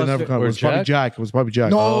Dave Rafi and didn't have Buster's. come. It Or was probably Jack? Jack. It was probably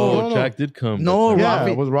Jack. No. Oh, no. Jack did come. No, yeah,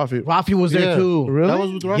 Rafi. it was Rafi. Rafi was there Yeah. too. Really? That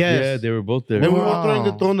was with Rafi. Yeah, they were both there. And we were Wow. throwing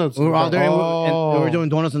the donuts. We were all there and we were Oh. doing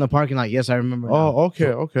donuts in the parking lot. Yes, I remember. now. Oh, okay,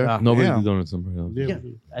 okay. Yeah. Nobody Damn. did donuts somewhere else. Yeah. Yeah,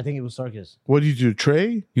 I think it was Sarkis. What did you do?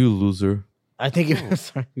 Trey? You loser. I think it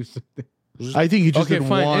was Sarkis. I think he just Okay, did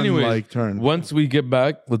fine. one Anyways, turn. Once we get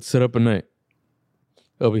back, let's set up a night.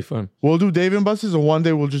 It'll be fun. We'll do Dave and Buster's, and one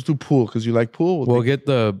day we'll just do pool because you like pool. We'll get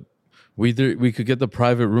the we could get the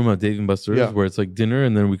private room at Dave and Buster's Yeah. where it's like dinner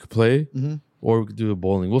and then we could play, Mhm. or we could do the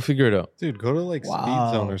bowling. We'll figure it out. Dude, go to like Wow.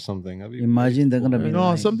 Speed Zone or something. That'd be Imagine they're gonna be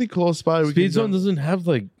no nice. something close by. We Speed can Zone do. doesn't have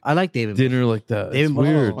like I like David. dinner like that. Dave It's and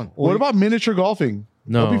Buster's weird. was fun. What about miniature golfing?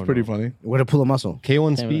 No, That'd be pretty no. funny. Where to pull a muscle.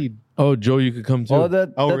 K1 Speed. Oh, Joe, you could come too. Oh,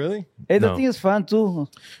 that. Oh, that- really? Hey, No. that thing is fun too.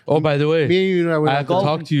 Oh, by the way, Me and you and I were I have to golfing.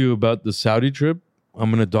 talk to you about the Saudi trip. I'm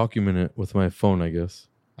gonna document it with my phone, I guess.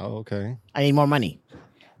 Oh, okay. I need more money.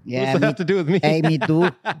 Yeah, What's that have to do with me? hey, me too.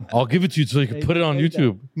 I'll give it to you so you can put it on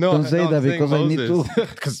YouTube. No, Don't say no, I'm that saying because I need Moses. to.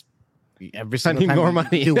 Because every single need time more you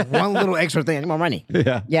money. do one little extra thing, I need more money.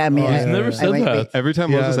 Yeah. Yeah, I mean, He's never said that. Every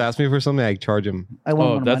time Yeah. Moses asks me for something, I charge him. I want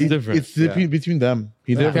Oh, more that's money. different. It's between them.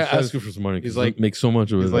 He I never can't says. ask you for some money. He's He's like- like, make so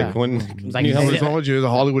much of it. He's like, when like, can you help There's me? so much. There's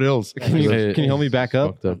Hollywood Hills. Can you help me back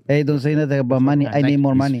up? Fucked up. Hey, don't say nothing about money. I need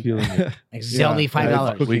more He's money. feeling it. Like, sell me Yeah,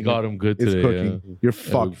 $5. it's We got him good It's today. cooking. Yeah. You're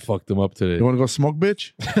Yeah, we fucked. fucked him up today. You want to go smoke,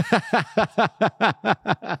 bitch?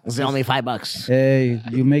 Sell me $5. Hey,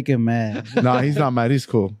 you make him mad. Nah, he's not mad. He's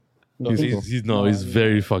cool. He's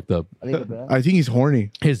very fucked up. I think he's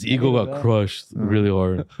horny. His ego got crushed really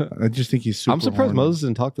hard. I just think he's super I'm surprised horny. Moses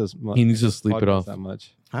didn't talk this much. He needs to sleep it off. that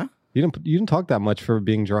much. Huh? You didn't talk that much for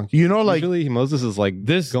being drunk. You know, like, Usually Moses is like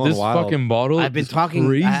This going wild. fucking bottle. I've been is talking.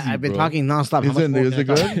 Crazy, I've been bro. talking nonstop. How is much it, more is can it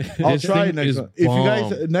I talk? good? I'll This try thing it next is month. If you guys,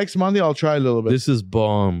 bomb. next Monday, I'll try a little bit. This is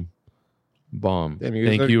bomb. Damn, you guys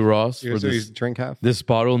Thank are- you, Ross, You for guys always this. drink half. This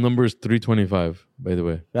bottle number is 325, by the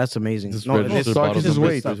way. That's amazing. This No, registered this, bottle Sarkis' number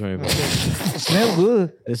weight. is 325. Smell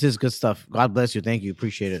good. this is good stuff. God bless you. Thank you.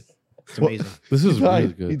 Appreciate it. It's amazing. This is He really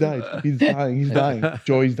died. good. He died. He's dying. He's dying.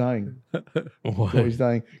 Joey's dying. Why? Joey's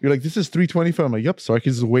dying. You're like, this is 325. I'm like, yep,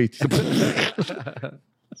 Sarkis' weight.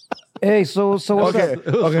 Hey, so what's Okay. up?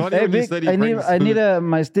 Okay. Hey, Vic, I need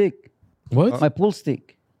my stick, What? my pool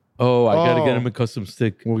stick. Oh, I gotta get Oh. him a custom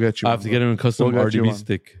stick. We'll get you. I have to get him a custom We'll get you RDB one.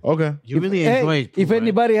 stick. Okay. You really Hey, enjoy it. if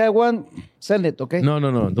anybody have one, send it. Okay. No,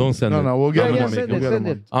 don't send it. No, we'll get I'm him gonna one. make send him it. We'll get Send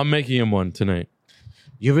him it. I'm making him one tonight.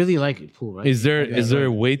 You really like it, pool, right? Is there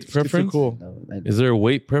a weight It's preference? cool. Is there a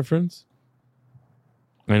weight preference?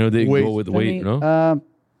 I know they Weight. go with I weight, mean, no? With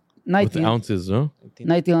 19, ounces, no?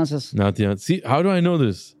 19 ounces. Not the ounce. See, how do I know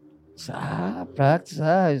this?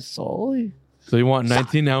 Practice. Soy. So you want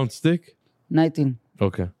 19 ounce stick? 19.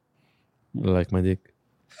 Okay. I like my dick.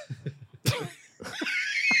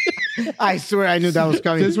 I swear I knew that was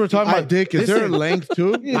coming. Since we're talking about dick, is there a length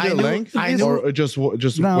too? Is I there knew- length? I knew- Or just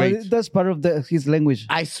No, weight? that's part of his language.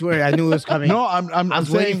 I swear I knew it was coming. No, I'm I was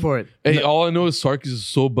saying, waiting for it. Hey, all I know is Sarkis is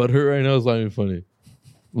so butthurt right now. It's not even funny.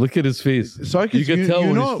 Look at his face. Sarkis, you can tell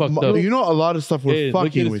when know, he's fucked up. You know a lot of stuff we're Hey, look at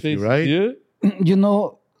fucking his with face. you, right? Yeah? You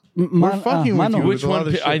know, We're fucking with Mano, you. Which There's a lot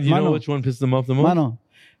one? of shit. You know Mano. which one pissed him off the most? Mano,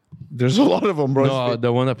 There's a lot of them, bro. No,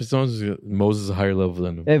 the one that pissed him off is Moses is a higher level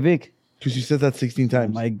than him. hey Vic. Because you said that 16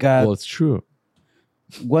 times. My God, Well, it's true.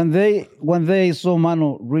 one day I saw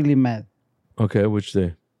Mano really mad Okay, which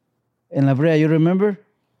day? in La Brea. You remember?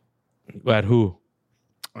 At who?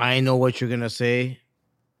 I know what you're gonna say.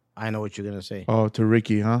 I know what you're gonna say. Oh, to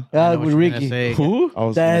Ricky, huh? I know with what you're gonna Ricky. say. Who? I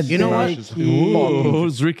was That You know what?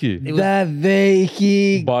 Who's Ricky? It was- That day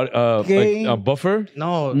he Like a buffer?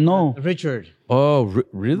 No, No. Richard. Oh,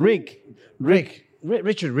 really? Rick. Rick.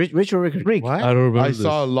 Richard. Rick. What? I don't remember. I this.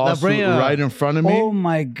 saw a lawsuit Brea. right in front of me. Oh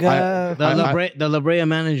my god. The La Brea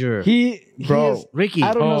manager. Bro. Ricky.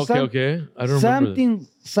 I don't know. Okay. I don't remember.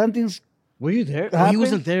 Something's Were you there? happened? He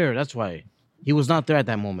wasn't there. That's why. He was not there at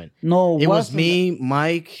that moment. no. It was wasn't- me,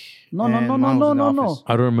 Mike. No. and Mom was in the office.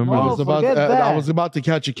 I don't remember. No, this. forget that. I was about to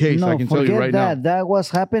catch a case. No, I can tell you forget right that. now. That was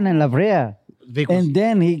happening in La Brea, Vic was, and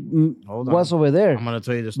then he Hold on. was over there. I'm gonna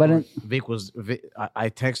tell you this. But Story. Vic was. I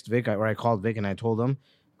text Vic or I called Vic and I told him,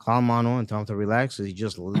 call Mano and tell him to relax. He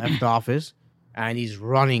just left the office and he's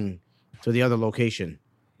running to the other location.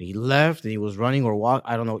 He left and he was running or walk.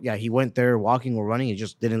 I don't know. Yeah, he went there walking or running. He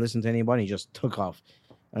just didn't listen to anybody. He just took off.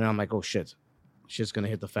 And I'm like, oh shit, shit's gonna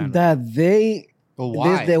hit the fan. That they. But This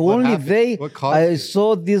why? the What only happened? day What caused I it?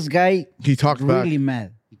 saw this guy He talked back. really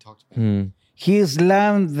mad. He talked. He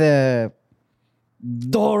slammed the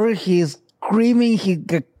door. He's screaming. He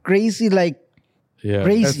got crazy like Yeah.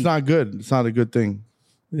 crazy. That's not good. It's not a good thing.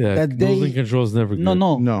 Yeah. that they- Losing control is never good.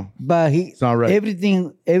 no. No. But he It's not right.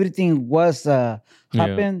 everything was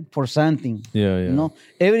happened for something. Yeah. You know,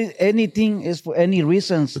 anything is for any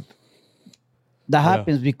reasons that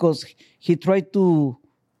happens because he tried to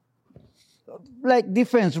like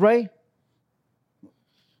defense, right? do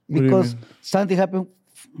you Because mean? something happened.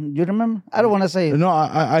 You remember? I don't want to say it. No,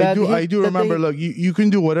 I That do. he- I do that remember. they- Look, you can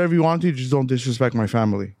do whatever you want to. Just don't disrespect my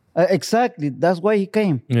family. Exactly. That's why he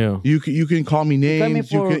came. Yeah. You can call me coming names.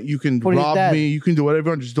 for- you can for his rob dad. me. You can do whatever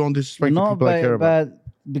you want. Just don't disrespect the No, people I care about. but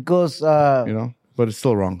because You know. But it's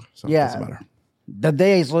still wrong. So it Yeah. doesn't matter. the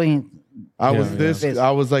day I saw him, I was Yeah, this. yeah.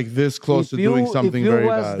 I was like this close to doing something if you very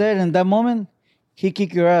was bad. there in that moment, he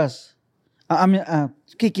kick your ass. I mean,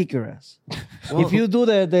 he kick your ass. If you do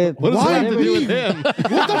the What does that have to whatever- do with him?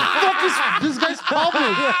 What the fuck is this guy's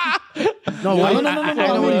problem? No,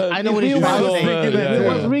 I know what he's If trying to it was- say. if it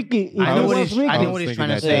was Ricky, if I it know what was he's. Ricky, I know what he's trying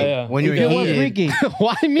to thinking say. that. Yeah, yeah. When you're if it was heated. Ricky,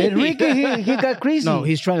 Why me? and Ricky, he got crazy. No,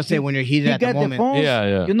 he's trying to say when you're heated he at the got the moment. phones.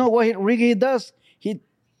 Yeah. You know what Ricky does?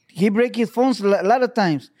 He break his phones a lot of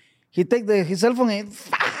times. He take his cell phone and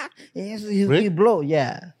he blow.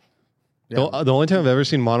 Yeah. The only time I've ever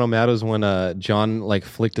seen Mono mad was when John like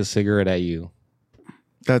flicked a cigarette at you.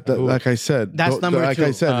 That like I said. That's th- number like two.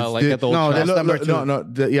 I said. it's Like the- at the old No, shop. that's look, number look,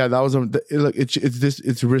 two. No. Yeah, that was look.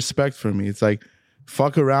 It's respect for me. It's like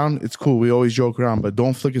fuck around. It's cool. We always joke around, but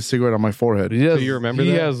don't flick a cigarette on my forehead. He has, you remember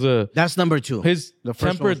he that? has a That's number two. his The first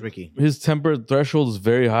one temper. was Ricky. His temper threshold is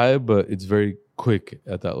very high, but it's very quick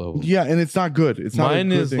at that level. Yeah, and it's not good. It's not. a Mine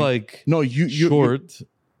good is thing. like no, you short,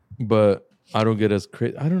 but I don't get as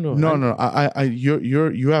crazy. I don't know. No.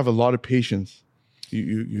 You have a lot of patience.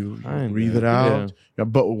 You I breathe know, it out. Yeah,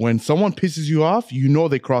 but when someone pisses you off, you know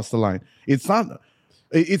they cross the line. It's not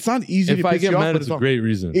easy If to I piss get you off. mad, but it's a not- great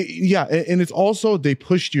reason. Yeah, and it's also they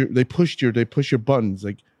push your buttons.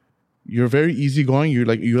 Like you're very easygoing. You're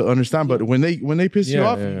like you understand, but when they piss you Yeah,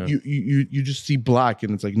 off, yeah. you just see black,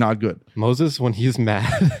 and it's like not good. Moses, when he's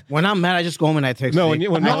mad. When I'm mad, I just go home and I text. No, Vic.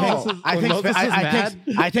 when I Moses text- is- I when text- Moses I- is I text-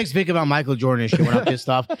 I text Vic about Michael Jordan and shit when I'm pissed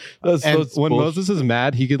off. That's and so When bullshit. Moses is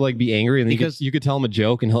mad, he could like be angry, and Because- you could tell him a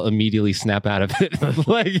joke, and he'll immediately snap out of it.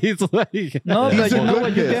 Like he's like, No, He's but a you know good what?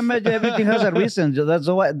 You kid. can imagine everything has a reason. That's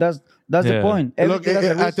why. That's the Yeah. point. Look, Everything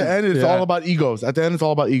has a at the reason. end, it's Yeah. all about egos. At the end, it's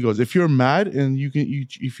all about egos. If you're mad and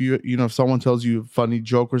if someone tells you a funny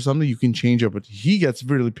joke or something, you can change it. But he gets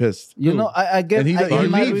really pissed. You know, I get. And he I get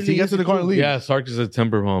mad leaves. really He gets in the car and leaves. Yeah, Sarkis is a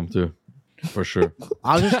temper home too, for sure.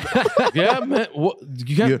 I'll just Yeah, man. What,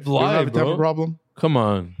 you can't You don't lie, have a temper bro. problem. Come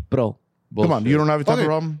on, bro. Come on, you don't have a temper Okay.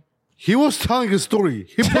 problem. He was telling a story.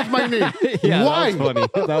 He put my name. Yeah, Why? that was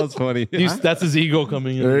funny. That was funny. That's his ego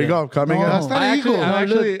coming in. There you go, coming No. out. That's not ego.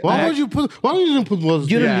 Why would you put? Why would you didn't put Moses?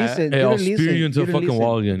 You there? didn't listen. Hey, You I'll didn't spear listen. you into a didn't fucking listen.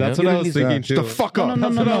 wall again. That's yeah? what I You was didn't thinking Shut too. the fuck No, up. no, no,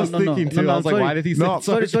 That's no, what I no, was no, thinking no, too. no, I was like, sorry. why did he say No.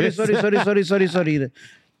 Sorry. Sarkis?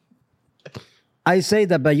 I say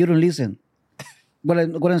that, but you don't listen. What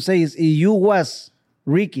I'm saying is, if you was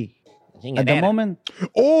Ricky at the moment,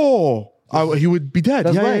 Oh, he would be dead.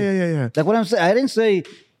 That's Yeah, right. yeah. that's what I'm saying. I didn't say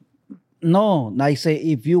no. I say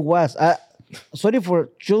if you was. Sorry for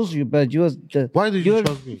choose you, but you was the. Why did you you're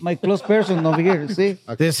choose me? my close person over here. See,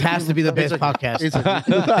 this has to be the best podcast. This is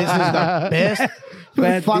the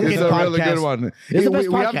best fucking It's a podcast. really good one. It's the best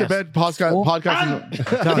we have the podcast. best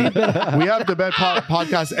podcast. We have the best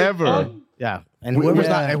podcast ever. Yeah, and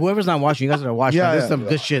whoever's not watching, you guys are watching. Yeah, This is yeah. some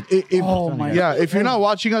good shit. Oh my Yeah, if you're not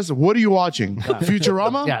watching us, what are you watching?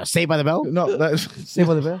 Futurama? Yeah, Saved by the Bell. No, that's, say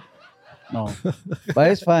for the bell. No, but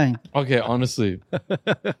it's fine. Okay, honestly,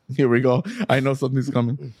 here we go. I know something's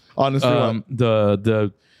coming. Honestly,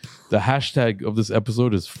 the The hashtag of this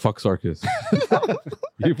episode is fuck Sarkis.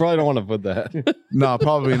 You probably don't want to put that. No,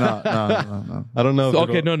 probably not. No. I don't know. If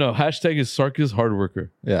Okay, no. Hashtag is Sarkis hard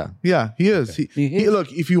worker. Yeah. Yeah, he is. He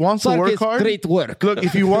look, if he wants to work hard, Great work. look,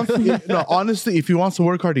 if he wants, no, honestly, if he wants to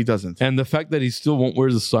work hard, he doesn't. And the fact that he still won't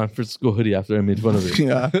wear the San Francisco hoodie after I made fun of it.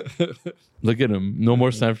 Yeah, Look at him. No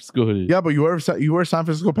more San Francisco hoodie. yeah, but you wear San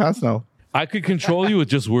Francisco pants now. I could control you with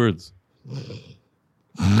just words.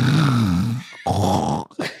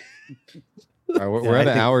 All right, we're at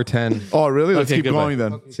an hour 10. Oh, really? Let's Okay, keep goodbye. going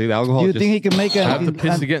then. See, the alcohol Do you just... think he can make I have to a?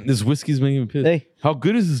 piss again. This whiskey's making me piss. Hey. How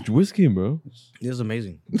good is this whiskey, bro? This is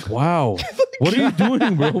amazing. Wow. What are you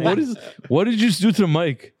doing, bro? What did you just do to the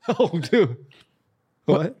mic? Oh, dude.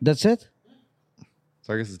 What? That's it.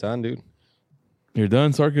 Sarkis is done, dude. You're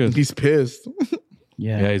done, Sarkis. He's pissed.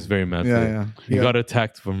 Yeah, he's very mad. Yeah, today. yeah. He Yeah. got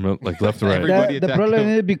attacked from like left to right. Everybody The attacked problem him.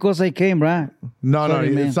 is because I came, right? No, Sorry,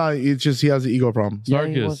 man. it's not. It's just he has an ego problem. Yeah,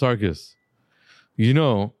 he was. Sarkis. You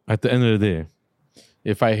know, at the end of the day,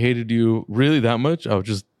 if I hated you really that much, I would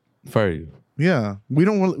just fire you. Yeah, we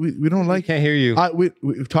don't I like. can't hear you.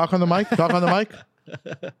 We talk on the mic. Talk on the mic.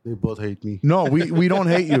 They both hate me. No, we don't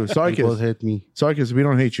hate you, They both Sarkis. hate me. Sarkis, we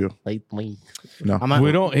don't hate you. No,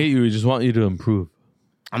 We don't hate you. We just want you to improve.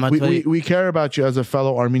 I'm gonna tell you. we care about you as a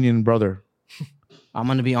fellow Armenian brother. I'm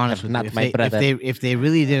gonna be honest with Not you. my brother. If they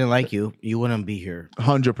really didn't like you, you wouldn't be here.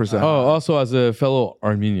 100%. Oh, also as a fellow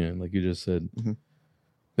Armenian, like you just said,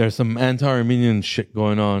 there's some anti-Armenian shit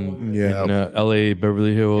going on Yeah. in L.A.,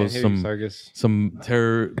 Beverly Hills, Can't hear you, some Sarkis. some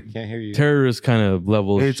Can't hear you. terrorist kind of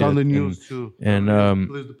level. It's shit. on the news too. and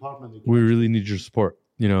Police department. we really need your support.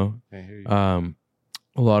 You know, Can't hear you.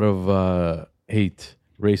 a lot of hate,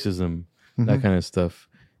 racism, that kind of stuff.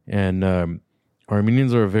 And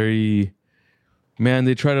Armenians are very, man,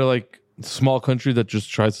 they try to like small country that just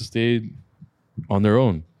tries to stay on their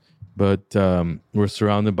own. But we're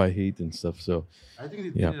surrounded by hate and stuff. So, I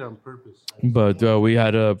think they Yeah. did it on purpose. but we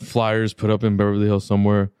had flyers put up in Beverly Hills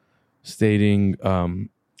somewhere stating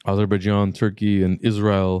Azerbaijan, Turkey, and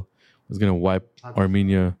Israel was going to wipe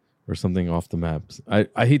Armenia or something off the maps.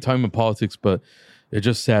 I hate talking about politics, but it's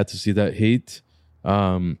just sad to see that hate.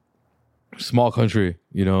 Small country,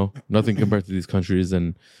 you know, nothing compared to these countries,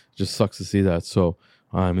 and it just sucks to see that. So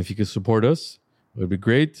if you could support us, it would be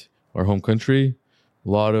great. Our home country, a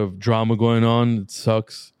lot of drama going on. It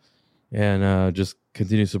sucks. And just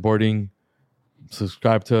continue supporting.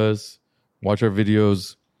 Subscribe to us. Watch our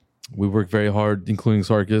videos. We work very hard, including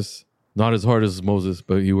Sarkis. Not as hard as Moses,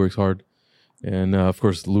 but he works hard. And of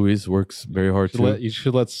course, Luis works very hard too. You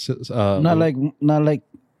should let Not like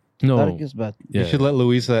No, Sarkis, but yeah. you should let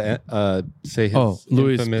Luisa say his Oh,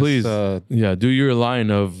 Luis, infamous, please. Yeah, do your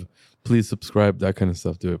line of please subscribe, that kind of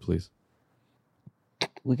stuff. Do it, please.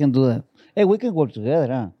 we can do that. Hey, we can work together,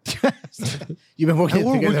 huh? You've been I working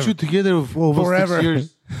worked together. with you together for over Forever. 6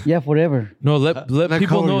 years. Yeah, forever. No, let Like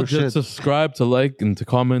people cover know your to shit. subscribe, to like, and to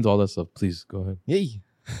comment, all that stuff. Please go ahead. Yay.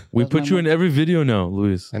 We That's put my you in every video now,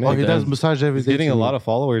 Luis. I know. Oh, he does And- massage every He's day. getting a too. lot of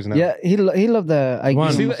followers now. Yeah, he loved the. on.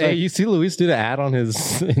 You see, hey, you see Luis do the ad on his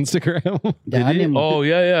Instagram? the Did he? anime. Oh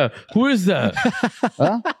yeah. Who is that?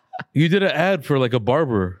 Huh? You did an ad for like a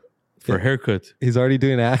barber for a haircut. He's already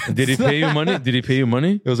doing ads. Did he pay you money? Did he pay you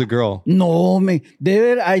money? It was a girl. No, man.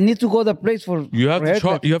 There, I need to go to the place for. You have for to haircut.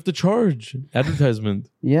 charge. You have to charge advertisement.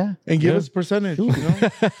 Yeah, And give Yeah. us a percentage. You know?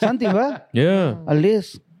 something, right? Yeah. At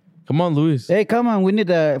least. Come on, Luis. Hey, come on, we need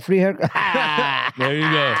a free haircut. There you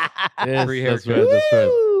go. Yes, Free that's haircut. right. That's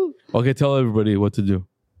right. Okay, tell everybody what to do.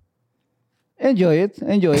 Enjoy it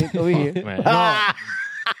over here. Man.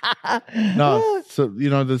 No, so you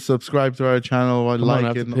know, the subscribe to our channel, Come on, I like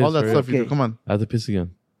have to and piss, all that right? stuff. You do. Okay. Come on. I have to piss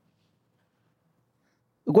again.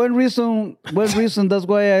 One reason that's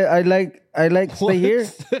why I like stay here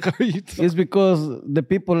is because the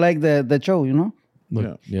people like the show, you know.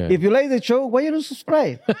 Look, yeah. If you like the show, why you don't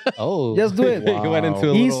subscribe? Oh. Just do it. He went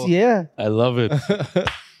into a Easy, little... yeah. I love it.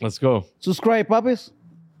 Let's go. Subscribe, puppies.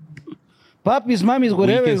 Puppies, mummies,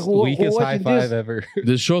 whatever. Weakest high watching five this. ever.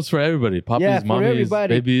 This show's for everybody. Puppies, Yeah, for mommies,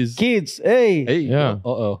 everybody. babies. Kids, hey. Hey. Yeah.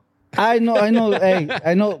 Uh-oh. I know. Hey,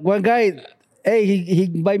 I know. One guy, hey, he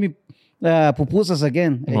buy me pupusas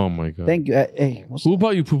again. Hey, Oh my god. thank you. Hey, what's Who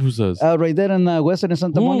bought you pupusas? right there in Western and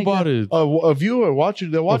Santa Who Monica. bought it? A viewer watching.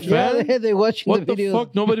 They're watching. Yeah, they watching What the the videos.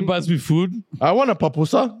 fuck? Nobody buys me food. I want a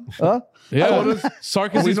papusa. Huh? Yeah.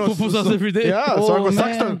 Sarkis We eats know pupusas every day. Yeah, Oh, Sarko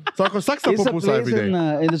man. sucks the It's a papusa place every day.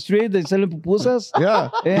 in the street. They selling pupusas. Yeah,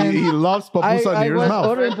 And he loves papusa I near his was mouth.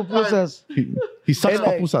 ordering pupusas. He sucks And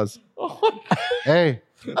I- papusas. Hey,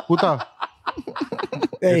 puta.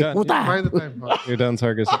 Hey, done. puta. Find the time. You're done,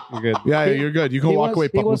 Sarkis. You're good. Yeah, you're good. You can walk away,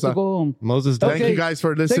 He wants to papusa. go home. Moses done. Thank Okay. you guys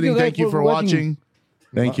for listening. guys Thank you for for watching. watching.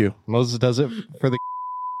 Thank you. Moses does it for the.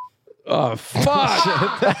 Oh fuck!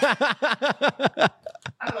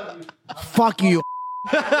 Fuck you.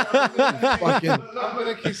 Fucking. Look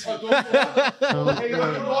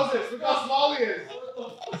how small he is.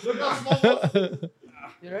 Look how small.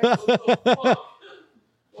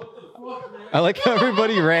 I like how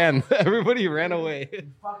everybody ran. Everybody ran away.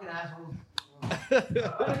 Fucking asshole.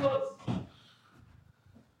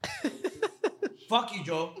 Fuck you,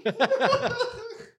 Joe.